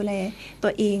ธีการดูแลตั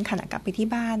วเองขณะกลับไปที่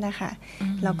บ้านนะคะ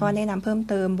แล้วก็แนะนำเพิ่ม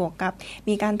เติมบวกกับ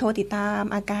มีการโทรติดตาม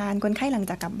อาการคนไข้หลัง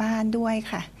จากกลับบ้านด้วย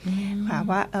ค่ะ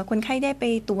ว่าคนไข้ได้ไป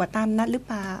ตรวจตามนัดหรือเ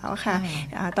ปล่าค่ะ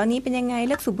ตอนนี้เป็นยังไง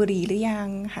เลิกสูบบุหรี่หรือยัง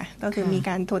ค่ะก็คือมีก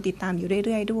ารโทรติดตามอยู่เ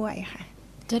รื่อยๆด้วยค่ะ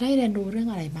จะได้เรียนรู้เรื่อง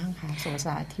อะไรบ้างคะสุขศ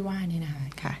าสตร์ที่ว่านี่นะคะ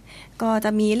ค่ะก็จ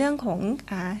ะมีเรื่องของ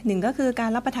หนึ่งก็คือการ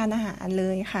รับประทานอาหารเล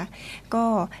ยค่ะก็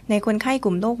ในคนไข้ก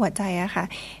ลุ่มโรคหัวใจอะค่ะ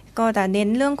ก็จะเน้น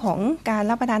เรื่องของการ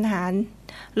รับประทานอาหาร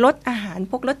ลดอาหาร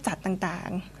พวกรสจัดต่าง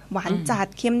ๆหวานจัด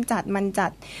เค็มจัดมันจั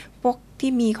ดพวก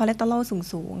ที่มีคอเลสเตอรอล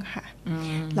สูงๆค่ะ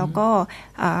แล้วก็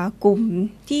กลุ่ม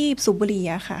ที่สูบบุหรี่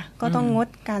อะค่ะก็ต้องงด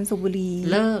การสูบบุหรี่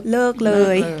เลิกเล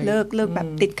ยเลิกแบบ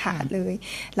ติดขาดเลย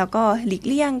แล้วก็หลีก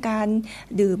เลี่ยงการ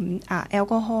ดื่มแอล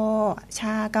กอฮอล์ช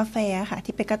ากาแฟค่ะ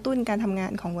ที่ไปกระตุ้นการทำงา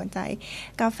นของหัวใจ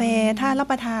กาแฟถ้ารับ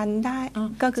ประทานได้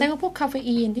ก็คือแสดงว่าพวกคาเฟ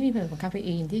อีนที่มีผลของคาเฟ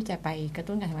อีนที่จะไปกระ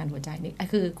ตุ้นการทำงานหัวใจนี่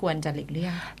คือควรจะหลีกเลี่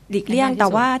ยงแต่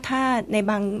ว่าถ้าใน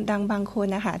บางคน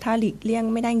นะคะถ้าหลีกเลี่ยง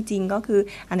ไม่ได้จริงก็คือ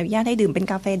อนุญาตให้ดื่มเป็น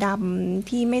กาแฟดำ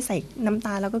ที่ไม่ใส่น้ำต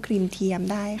าลแล้วก็ครีมเทียม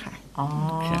ได้ค่ะอ๋อ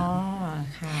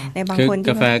ค่ะในบางคน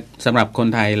กาแฟสำหรับคน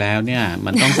ไทยแล้วเนี่ยมั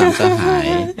นต้องสามสหาย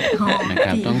นะค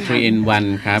รับต้อง 3 in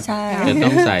 1 ครับจะต้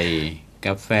องใส่ก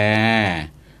าแฟ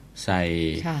ใส่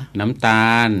น้ำต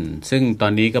าลซึ่งตอ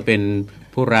นนี้ก็เป็น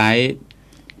ผู้ร้าย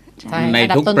ใน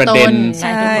ทุกประเด็น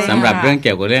สำหรับเรื่องเ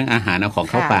กี่ยวกับเรื่องอาหารเอาของ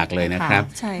เข้าปากเลยนะครับ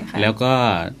แล้วก็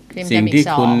สิ่งที่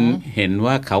คุณเห็น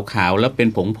ว่าขาวๆแล้วเป็น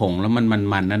ผงๆแล้วมัน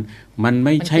นั้นมันไ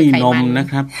ม่ใช่นมนะ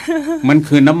ครับมัน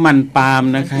คือน้ำมันปาล์ม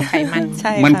นะครับ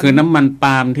มันคือน้ำมันป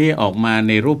าล์มที่ออกมา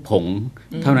ในรูปผง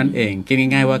เท่านั้นเองคิด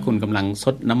ง่ายๆว่าคุณกำลังซ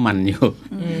ดน้ำมันอยู่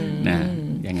นะ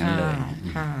อย่างนั้นเลย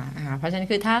ค่ะเพราะฉะนั้น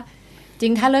คือถ้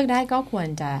าเลิกได้ก็ควร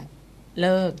จะเ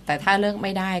ลิกแต่ถ้าเลิกไ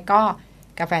ม่ได้ก็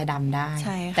กาแฟดำได้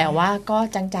แต่ว่าก็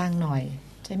จางๆหน่อย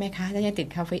ใช่ไหมคะถ้ายังติด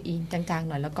คาเฟอีนจางๆ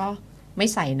หน่อยแล้วก็ไม่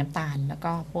ใส่น้ำตาลแล้ว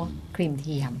ก็พวกครีมเ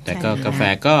ทียมแต่ก็กาแฟ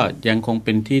ก็ยังคงเ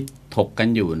ป็นที่ถกกัน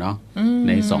อยู่เนาะใ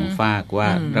นสองฝากว่า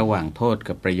ระหว่างโทษ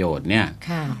กับประโยชน์เนี่ย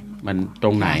มันตร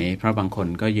งไหนเพราะบางคน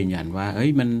ก็ยืนยันว่าเอ้ย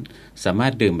มันสามาร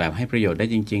ถดื่มแบบให้ประโยชน์ได้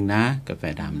จริงๆนะกาแฟ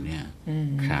ดำเนี่ย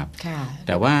ครับแ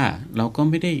ต่ว่าเราก็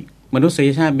ไม่ได้มนุษย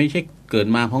ชาติไม่ใช่เกิด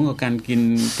มาพร้อมกับการกิน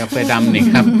กาแฟดำนี่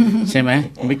ครับ ใช่ไหม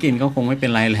ไม่กินก็คงไม่เป็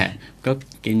นไรแหละก็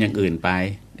กินอย่างอื่นไป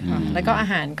แล้วก็อา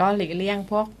หารก็หลีกเลี่ยง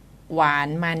พวกหวาน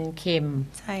มันเค็ม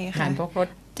อาหารพวกรส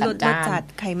จัด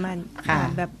ไขมัน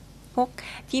แบบพวก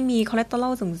ที่มีคอเลสเตอรอ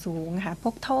ลสูงๆค่ะพ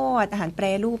วกทอดอาหารแปร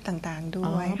รูปต่างๆด้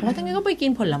วยเพราะทั้งนี้ก็ไปกิ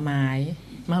นผลไม้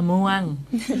มะม่วง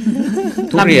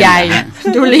ลำไย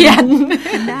ทุเรี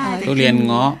ยน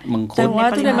เงาะมังคุดแต่ว่า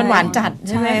ทุเรียนมันหวานจัดใ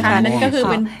ช่ไหมคะนั่นก็คือ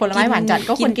เป็นผลไม้หวานจัด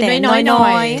ก็ควรกินน้อ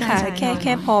ยๆค่ะแ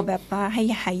ค่พอแบบว่าให้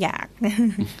อยาก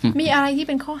มีอะไรที่เ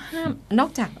ป็นข้อห้ามนอก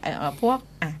จากพวก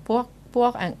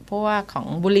ของ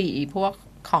บุหรี่พวก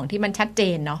ของที่มันชัดเจ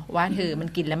นเนาะว่าคือมัน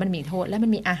กินแล้วมันมีโทษแล้วมั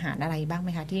นมีอาหารอะไรบ้างไหม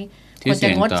คะที่ควรจะ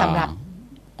งดสำหรับ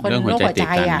คนโรคหัวใจ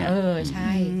ใ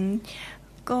ช่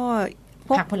ก็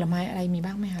ผักผลไม้อะไรมี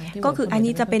บ้างไหมคะก็คืออัน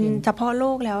นี้จะเป็นเฉพาะโร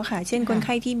คแล้วค่ะเช่นคนไ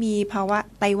ข้ที่มีภาวะ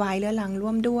ไตวายเรื้อรังร่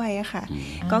วมด้วยค่ะ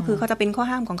ก็คือเขาจะเป็นข้อ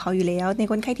ห้ามของเขาอยู่แล้วใน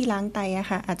คนไข้ที่ล้างไตอะ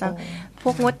ค่ะอาจจะพ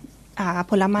วกงด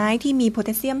ผลไม้ที่มีโพแท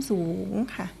สเซียมสูง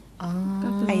ค่ะก็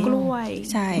คือกล้วย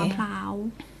มะพร้าว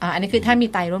อันนี้คือถ้ามี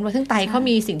ไตร่วมซึ่งไตเขา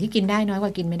มีสิ่งที่กินได้น้อยกว่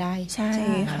ากินไม่ได้ใช่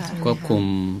ค่ะควบคุม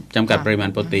จำกัดปริมาณ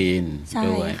โปรตีน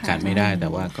ด้วยขาดไม่ได้แต่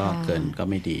ว่าก็เกินก็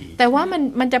ไม่ดีแต่ว่า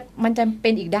มันจะเป็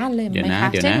นอีกด้านเลยไหมคะ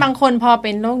เช่นบางคนพอเ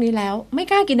ป็นโรคนี้แล้วไม่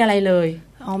กล้ากินอะไรเลย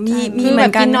มีเหมือ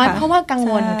นกันน้อยเพราะว่ากัง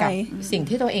วลกับสิ่ง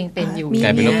ที่ตัวเองเป็นอยู่กล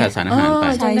ายเป็นโรคขาดสารอาหารไป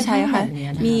ใช่ค่ะ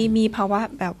มีภาวะ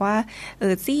แบบว่า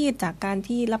ซีดจากการ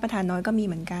ที่รับประทานน้อยก็มี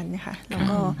เหมือนกันนะคะแล้ว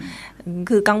ก็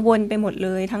คือกังวลไปหมดเล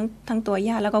ยทั้งตัวญ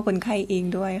าติแล้วก็คนไข้เอง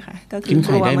ด้วยค่ะก็คือก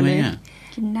ลัวมันเลย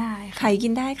กินได้ไข่กิ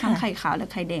นได้ค่ะทั้งไข่ขาวและ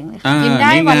ไข่แดงเลยกินไ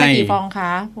ด้วันละกี่ฟองค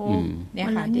ะเนี่ย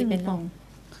ค่ะที่เป็นฟอง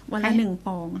วันละ1 ฟ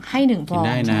องให้1 ฟองกินไ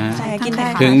ด้นะกินได้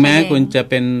ถึงแม้คุณจะ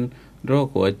เป็นโรค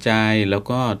หัวใจแล้ว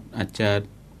ก็อาจจะ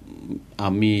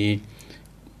มี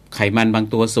ไขมันบาง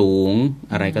ตัวสูง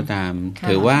อะไรก็ตาม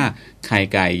ถือว่าไข่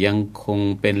ไก่ยังคง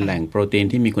เป็นแหล่งโปรตีน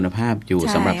ที่มีคุณภาพอยู่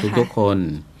สำหรับทุกๆคน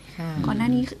ก่อนหน้า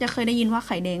นี้จะเคยได้ยินว่าไ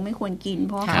ข่แดงไม่ควรกินเ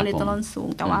พราะว่าคอเลสเตอรอลสูง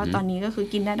แต่ว่าตอนนี้ก็คือ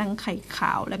กินได้ทั้งไข่ข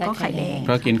าวแล้วก็ไข่แดงเพ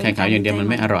ราะกินไข่ขาวอย่างเดียวมัน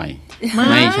ไม่อร่อย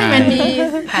ไม่ใช่มันมี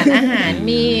อาหาร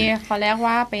มีเขาเรียก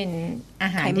ว่าเป็นอา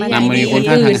หารที่มีคุณ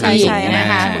ค่าทางอาหารสูงนะ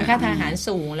คะคุณค่าทางอาหาร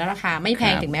สูงแล้วราคาไม่แพ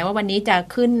งถึงแม้ว่าวันนี้จะ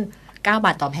ขึ้น 9 บ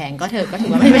าทต่อแผงก็เถอะก็ถือ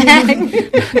ว่าไม่แพง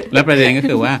แล้วประเด็นก็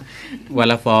คือว่าวัน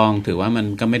ละฟองถือว่ามัน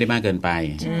ก็ไม่ได้มากเกินไป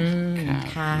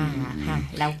ค่ะ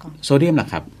แล้วก็โซเดียมล่ะ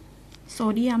ครับโซ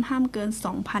เดียมห้ามเกิน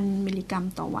 2,000 มิลลิกรัม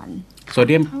ต่อวันโซเ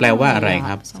ดียมแปลว่าอะไรค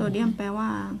รับโซเดียมแปลว่า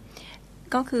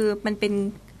ก็คือมันเป็น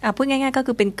พูดง่ายๆก็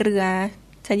คือเป็นเกลือ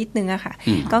ชนิดหนึ่งอะค่ะ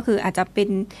ก็คืออาจจะเป็น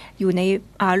อยู่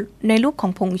ในรูปขอ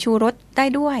งผงชูรสได้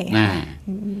ด้วย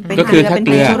ก็คือถ้าเก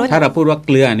ลือถ้าเราพูดว่าเ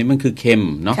กลือนี่มันคือเค็ม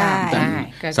เนาะ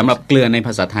สำหรับเกลือในภ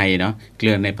าษาไทยเนาะเก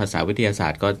ลือในภาษาวิทยาศา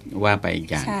สตร์ก็ว่าไปอีก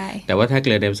อย่างแต่ว่าถ้าเก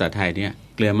ลือในภาษาไทยเนี่ย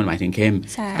เกลือมันหมายถึงเค็ม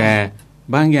แต่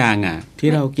บางอย่างอ่ะที่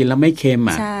เรากินแล้วไม่เค็ม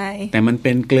อ่ะแต่มันเ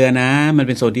ป็นเกลือนะมันเ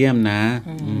ป็นโซเดียมนะ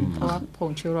เพราะว่าผ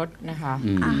งชูรสนะคะ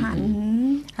อาหาร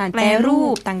แปรรู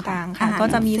ปต่างๆค่ะก็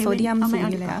จะมีโซเดียมสูง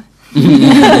อยู่แล้ว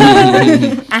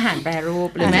อาหารแปรรูป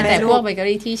หรือแม้แต่พวกเบเกอ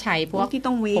รี่ที่ใช้พวกที่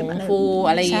ต้องผงฟู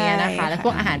อะไรอย่างเงี้ยนะคะแล้วพ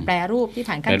วกอาหารแปรรูปที่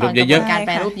ผ่านขั้นตอนกระบวนการแ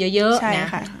ปรรูปเยอะๆนะ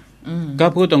ก็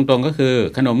พูดตรงๆก็คือ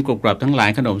ขนมกรุบกรอบทั้งหลาย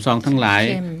ขนมซองทั้งหลาย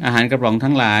อาหารกระป๋อง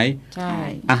ทั้งหลาย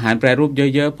อาหารแปรรูป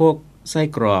เยอะๆพวกไส้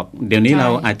กรอกเดี๋ยวนี้เรา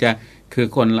อาจจะคือ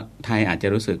คนไทยอาจจะ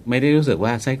ไม่ได้รู้สึกว่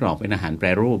าไส้กรอกเป็นอาหารแปร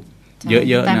รูปเ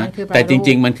ยอะๆนะแต่จ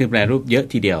ริงๆมันคือแปรรูปเยอะ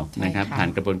ทีเดียวนะครับผ่าน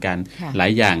กระบวนการหลา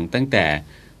ยอย่างตั้งแต่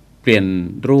เปลี่ยน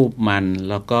รูปมัน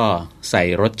แล้วก็ใส่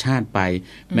รสชาติไป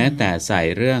แม้แต่ใส่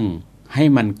เรื่องให้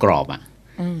มันกรอบอ่ะ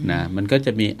นะมันก็จ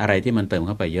ะมีอะไรที่มันเติมเ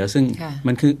ข้าไปเยอะซึ่ง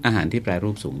มันคืออาหารที่แปรรู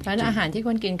ปสูงแล้วอาหารที่ค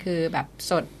นกินคือแบบ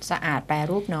สดสะอาดแปร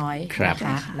รูปน้อยนะค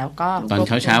ะแล้วก็ตอน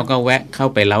เช้าๆก็แวะเข้า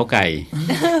ไปเล้าไก่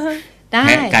แ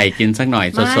พะไก่กินสักหน่อย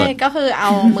สดๆไม่ก็คือเอ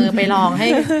ามือไปลองให้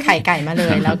ไข่ไก่มาเล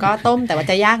ยแล้วก็ต้มแต่ว่า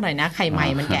จะยากหน่อยนะไข่ใหม่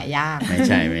มันแกะยากไม่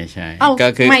ใช่ก็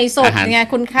คือใหม่สดไง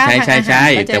คุณค่าทางอาหาร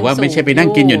แต่ว่าไม่ใช่ไปนั่ง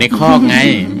กินอยู่ในคอกไง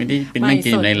ไม่ได้ไปนั่ง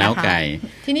กินในเล้าไก่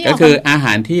ก็คืออาห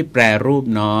ารที่แปรรูป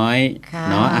น้อย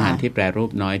เนาะอาหารที่แปรรู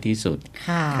ปน้อยที่สุด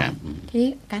ครับที่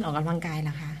การออกกำลังกาย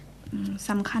ล่ะคะ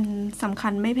สำคั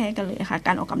ญไม่แพ้กันเลยค่ะก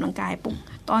ารออกกำลังกายปุ๊บ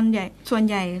ตอนใหญ่ส่วน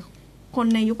ใหญ่คน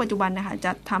ในยุคปัจจุบันนะคะจ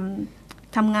ะ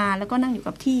ทำงานแล้วก็นั่งอยู่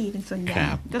กับที่เป็นส่วนใหญ่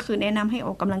ก็คือแนะนำให้อ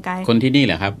อกกำลังกายคนที่นี่แ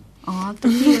หละครับอ๋อทุ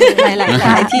กที่หล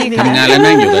ายที่ทำงานแล้ว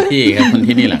นั่งอยู่กับที่ครับคน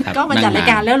ที่นี่แหละครับก็มาจัดราย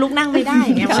การแล้วลุกนั่งไม่ได้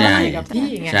ไงใช่กับที่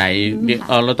ไงใช่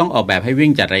เราต้องออกแบบให้วิ่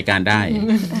งจัดรายการได้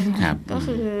ครับก็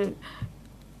คือ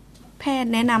แพท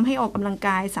ย์แนะนำให้ออกกำลังก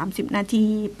าย30นาที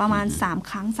ประมาณ3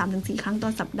ครั้ง 3-4 ครั้งต่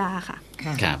อสัปดาห์ค่ะ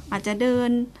อาจจะเดิน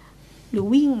หรือ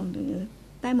วิ่งหรือ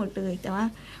ได้หมดเลยแต่ว่า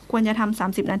ควรจะท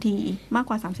ำ30นาทีมาก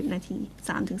กว่า30นาที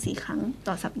 3-4 ครั้ง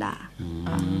ต่อสัปดาห์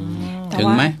ถึง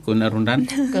ไหมคุณอรุณรัตน์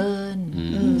เกิน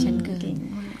ฉันเกิน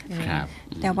ครับ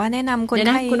แต่ว่าแนะนำคนไ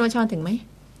ข้คุณวชรถึงไหม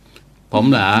ผม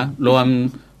เหรอร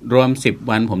วม10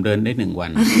วันผมเดินได้1วั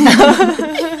น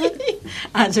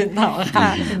เชิญต่อค่ะ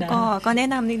ก็แนะ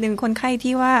นำนิดนึงคนไข้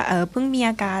ที่ว่าเพิ่งมี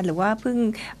อาการหรือว่าเพิ่ง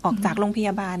ออกจากโรงพย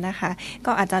าบาลนะคะ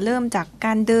ก็อาจจะเริ่มจากก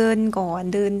ารเดินก่อน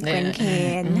เดินแกว่งแข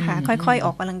นค่ะค่อยๆอ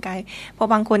อกกำลังกายพอ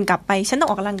บางคนกลับไปฉันต้อง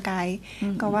ออกกำลังกาย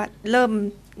ก็ว่าเริ่ม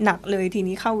หนักเลยที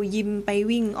นี้เข้ายิมไป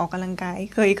วิ่งออกกำลังกาย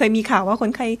เคยมีข่าวว่าค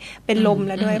นไข้เป็นลม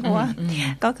แล้วด้วยเพราะว่า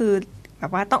ก็คือแบ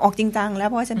บว่าต้องออกจริงจังแล้ว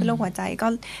เพราะว่าฉันเป็นโรคหัวใจก็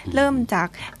เริ่มจาก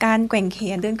การแกว่งแข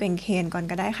นเดินแกว่งแขนก่อน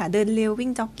ก็ได้ค่ะเดินเร็ววิ่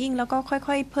งจ็อกกิ้งแล้วก็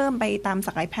ค่อยๆเพิ่มไปตาม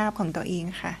ศักยภาพของตัวเอง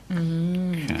ค่ะ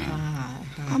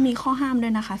ก็มีข้อห้ามด้ว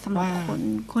ยนะคะสำหรับ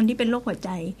คนที่เป็นโรคหัวใ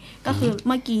จก็คือเ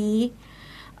มื่อกี้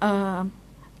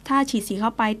ถ้าฉีดสีเข้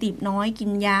าไปตีบน้อยกิ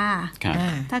นยา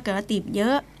ถ้าเกิดว่าตีบเยอ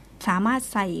ะสามารถ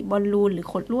ใส่บอลลูนหรือ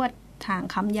ขดลวดทาง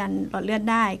ค้ำยันหลอดเลือด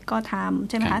ได้ก็ทำ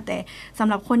ใช่ไหมคะแต่สำ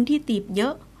หรับคนที่ตีบเยอ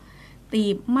ะตี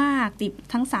บมากตีบ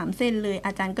ทั้ง3เส้นเลยอ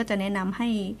าจารย์ก็จะแนะนำให้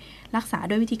รักษา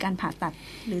ด้วยวิธีการผ่าตัด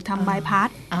หรือทำบายพาส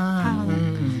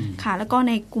ค่ะแล้วก็ใ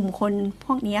นกลุ่มคนพ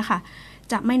วกนี้ค่ะ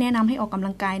จะไม่แนะนำให้ออกกำ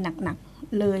ลังกายหนัก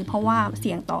ๆเลยเพราะว่าเ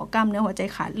สี่ยงต่อกล้ามเนื้อหัวใจ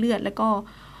ขาดเลือดแล้วก็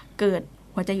เกิด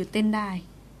หัวใจหยุดเต้นได้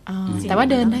แต่ว่า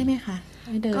เดินได้ไหมคะ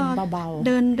เดินเบาๆเ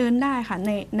ดินได้ค่ะ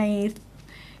ใน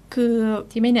คือ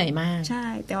ที่ไม่เหนื่อยมากใช่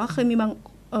แต่ว่าเคยมีบาง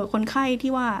คนไข้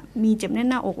ที่ว่ามีเจ็บแน่น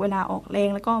หน้าอกเวลาออกแรง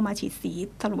แล้วก็มาฉีดสี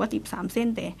สรุปว่าติด3เส้น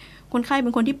แต่คนไข้เป็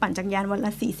นคนที่ปั่นจักรยานวันล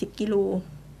ะ40กิโล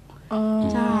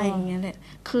ใช่อย่างเงี้ยแหละ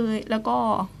คือแล้วก็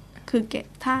คือ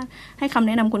ถ้าให้คำแ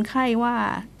นะนำคนไข้ว่า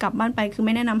กลับบ้านไปคือไ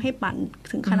ม่แนะนำให้ปั่น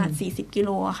ถึงขนาด40กิโล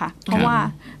อะค่ะเพราะว่า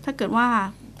ถ้าเกิดว่า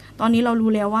ตอนนี้เรารู้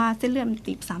แล้วว่าเส้นเลือดมัน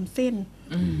ติด3เส้น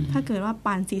ถ้าเกิดว่า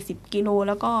ปั่น40กิโลแ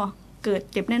ล้วก็เกิด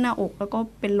เจ็บแน่นหน้าอกแล้วก็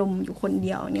เป็นลมอยู่คนเ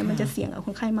ดียวเนี่ยมันจะเสี่ยงกับค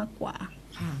นไข้มากกว่า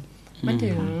มัน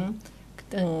ถึง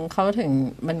เขาถึง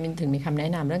มันถึงมีคำแนะ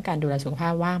นำเรื่องการดูแลสุขภา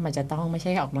พว่ามันจะต้องไม่ใ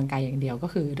ช่ออกกำลังกายอย่างเดียวก็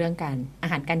คือเรื่องการอา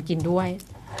หารการกินด้วย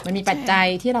มันมีปัจจัย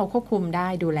ที่เราควบคุมได้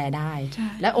ดูแลได้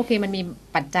แล้วโอเคมันมี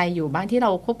ปัจจัยอยู่บ้างที่เร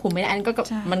าควบคุมไม่ได้อันก็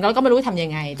มันก็ไม่รู้ทำยั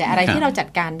งไงแต่อะไรที่เราจัด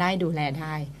การได้ดูแลไ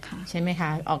ด้ใช่ไหมคะ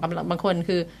ออกกำลังบางคน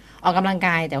คือ ออกกำลังก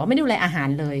ายแต่ว่าไม่ดูแลอาหาร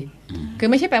เลยคือ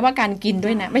ไม่ใช่แปลว่าการกินด้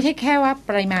วยนะไม่ใช่แค่ว่า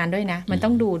ปริมาณด้วยนะมันต้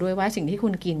องดูด้วยว่าสิ่งที่คุ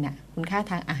ณกินน่ะคุณค่า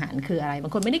ทางอาหารคืออะไรบา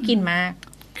งคนไม่ได้กินมาก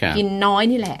กินน้อย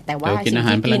นี่แหละแต่ว่ากินอาห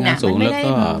ารพลังงานสูงแล้วก็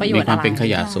มีความเป็นข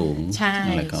ยะสูง ใช่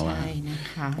นะ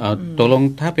คะตกลง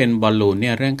ถ้าเป็นบอลลูนเ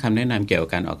นี่ยเรื่องคำแนะนำเกี่ยวกับ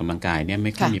การออกกำลังกายเนี่ยไ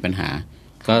ม่ค่อยมีปัญหา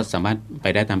ก็สามารถไป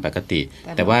ได้ตามปกติ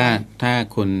แต่ว่าถ้า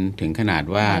คุณถึงขนาด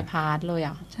ว่า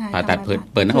ผ่าตัด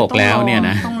เปิดหน้าอกแล้วเนี่ย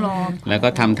นะแล้วก็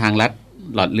ทำทางลัด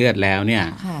หลอดเลือดแล้วเนี่ย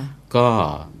ก็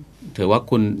ถือว่า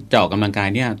คุณจะออกกำลังกาย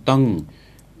เนี่ยต้อง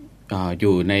อ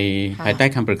ยู่ในภายใต้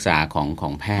คำปรึกษาขอ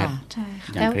งแพทย์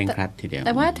อย่างเคร่งครัดทีเดียวแ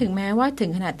ต่ว่าถึงแม้ว่าถึง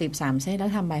ขนาดตีบ3 เส้นแล้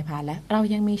วทำบายพาสแล้วเรา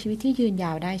ยังมีชีวิตที่ยืนย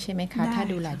าวได้ใช่ไหมคะถ้า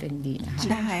ดูแลตัวเองดีนะคะ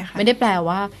ได้ค่ะไม่ได้แปล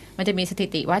ว่ามันจะมีสถิ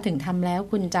ติว่าถึงทำแล้ว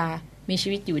คุณจะมีชี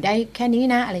วิตอยู่ได้แค่นี้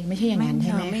นะอะไรไม่ใช่อย่างนั้นใ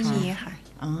ช่ไหมคะไม่มีค่ะ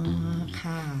อ๋อ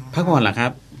ค่ะพักผ่อนเหรอครั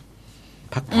บ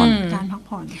พักผ่อนการพัก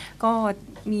ผ่อนก็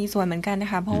มีส่วนเหมือนกันน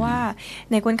ะคะเพราะว่า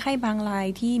ในคนไข้บางราย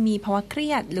ที่มีภาวะเครี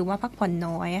ยดหรือว่าพักผ่อน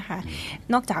น้อยค่ะ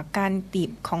นอกจากการตีบ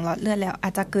ของหลอดเลือดแล้วอา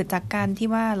จจะเกิดจากการที่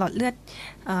ว่าหลอดเลือด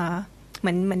เห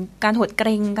มือนการหดเก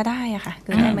ร็งก็ได้อะค่ะเ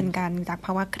กิดได้เหมือนกันจากภ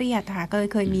าวะเครียดค่ะก็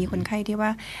เคยมีคนไข้ที่ว่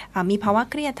ามีภาวะ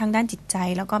เครียดทางด้านจิตใจ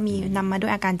แล้วก็มีนำมาด้ว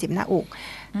ยอาการเจ็บหน้าอก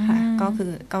ค่ะก็คื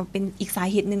อก็เป็นอีกสา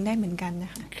เหตุหนึ่งได้เหมือนกันน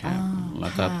ะคะแล้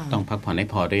วก็ต้องพักผ่อนให้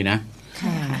พอด้วยนะ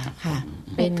ค่ะ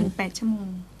เป็นถึง8 ชั่วโมง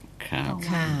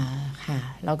ค่ะ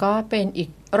แล้วก็เป็นอีก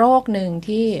โรคหนึ่ง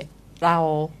ที่เรา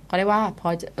เรียกว่าพอ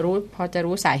จะ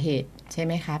รู้สาเหตุใช่ไ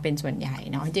หมคะเป็นส่วนใหญ่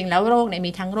เนาะจริงแล้วโรคเนี่ย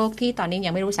มีทั้งโรคที่ตอนนี้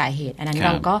ยังไม่รู้สาเหตุอันนั้นเ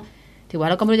ราก็ถือว่า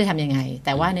เราก็ไม่รู้จะทำยังไงแ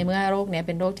ต่ว่าในเมื่อโรคนี้เ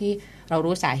ป็นโรคที่เรา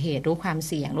รู้สาเหตุรู้ความ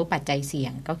เสี่ยงรู้ปัจจัยเสี่ย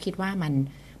งก็คิดว่า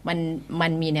มั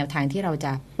นมีแนวทางที่เราจ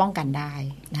ะป้องกันได้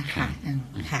นะคะ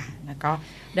ค่ะแล้วก็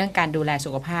เรื่องการดูแลสุ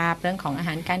ขภาพเรื่องของอาห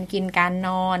ารการกินการน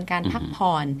อนการพัก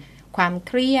ผ่อนความเ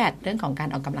ครียดเรื่องของการ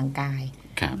ออกกำลังกาย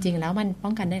จริงแล้วมันป้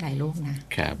องกันได้หลายโรคนะ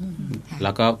ครับแ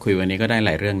ล้วก็คุยวันนี้ก็ได้ห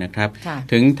ลายเรื่องนะครับ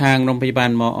ถึงทางโรงพยาบา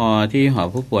ลมอ.ที่หอ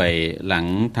ผู้ป่วยหลัง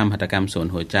ทำหัตถกรรมสวน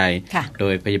หัวใจโด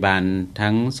ยพยาบาล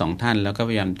ทั้ง2ท่านแล้วก็พ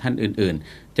ยาบาลท่านอื่น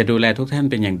ๆจะดูแลทุกท่าน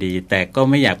เป็นอย่างดีแต่ก็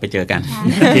ไม่อยากไปเจอกัน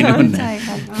ที่นู่นใช่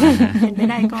ค่ะเป็นไม่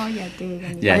ได้ก็อย่าเจอกั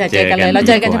นอย่าเจอกันเลยเราเ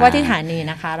จอกันเฉพาะที่สถานี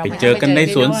นะคะไปเจอกันใน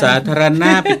สวนสาธารณ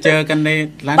ะไปเจอกันใน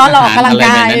ร้านอาหารอะไรแบบ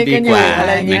นั้นดีกว่า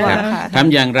นะครับท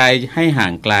ำอย่างไรให้ห่า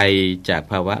งไกลจาก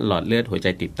ภาวะหลอดเลือดหัวใจ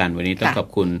ตีบตันวันนี้ต้องขอบ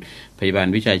คุณพยาบาล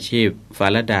วิชาชีพวร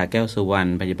รณแก้วสุวรรณ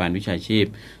พยาบาลวิชาชีพ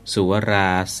สุวรา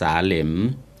สาเหลม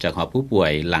จากหอผู้ป่ว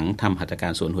ยหลังทำหัตถกา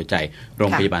รสวนหัวใจโร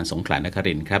งพยาบาลสงขลานค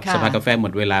รินทร์ครับสภากาแฟหม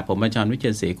ดเวลาผมบัญชรวิเชี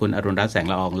ยรศรีคุณอรุณรัตน์แสง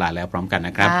ละอองลาแล้วพร้อมกันน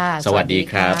ะครับสวัสดี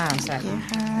ครับสวัสดี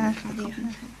ค่ะ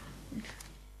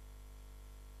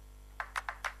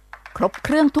ครบเค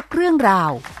รื่องทุกเรื่องรา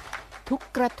วทุก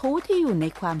กระทู้ที่อยู่ใน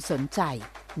ความสนใจ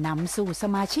นำสู่ส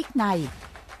มาชิกใน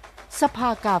สภา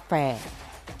กาแฟ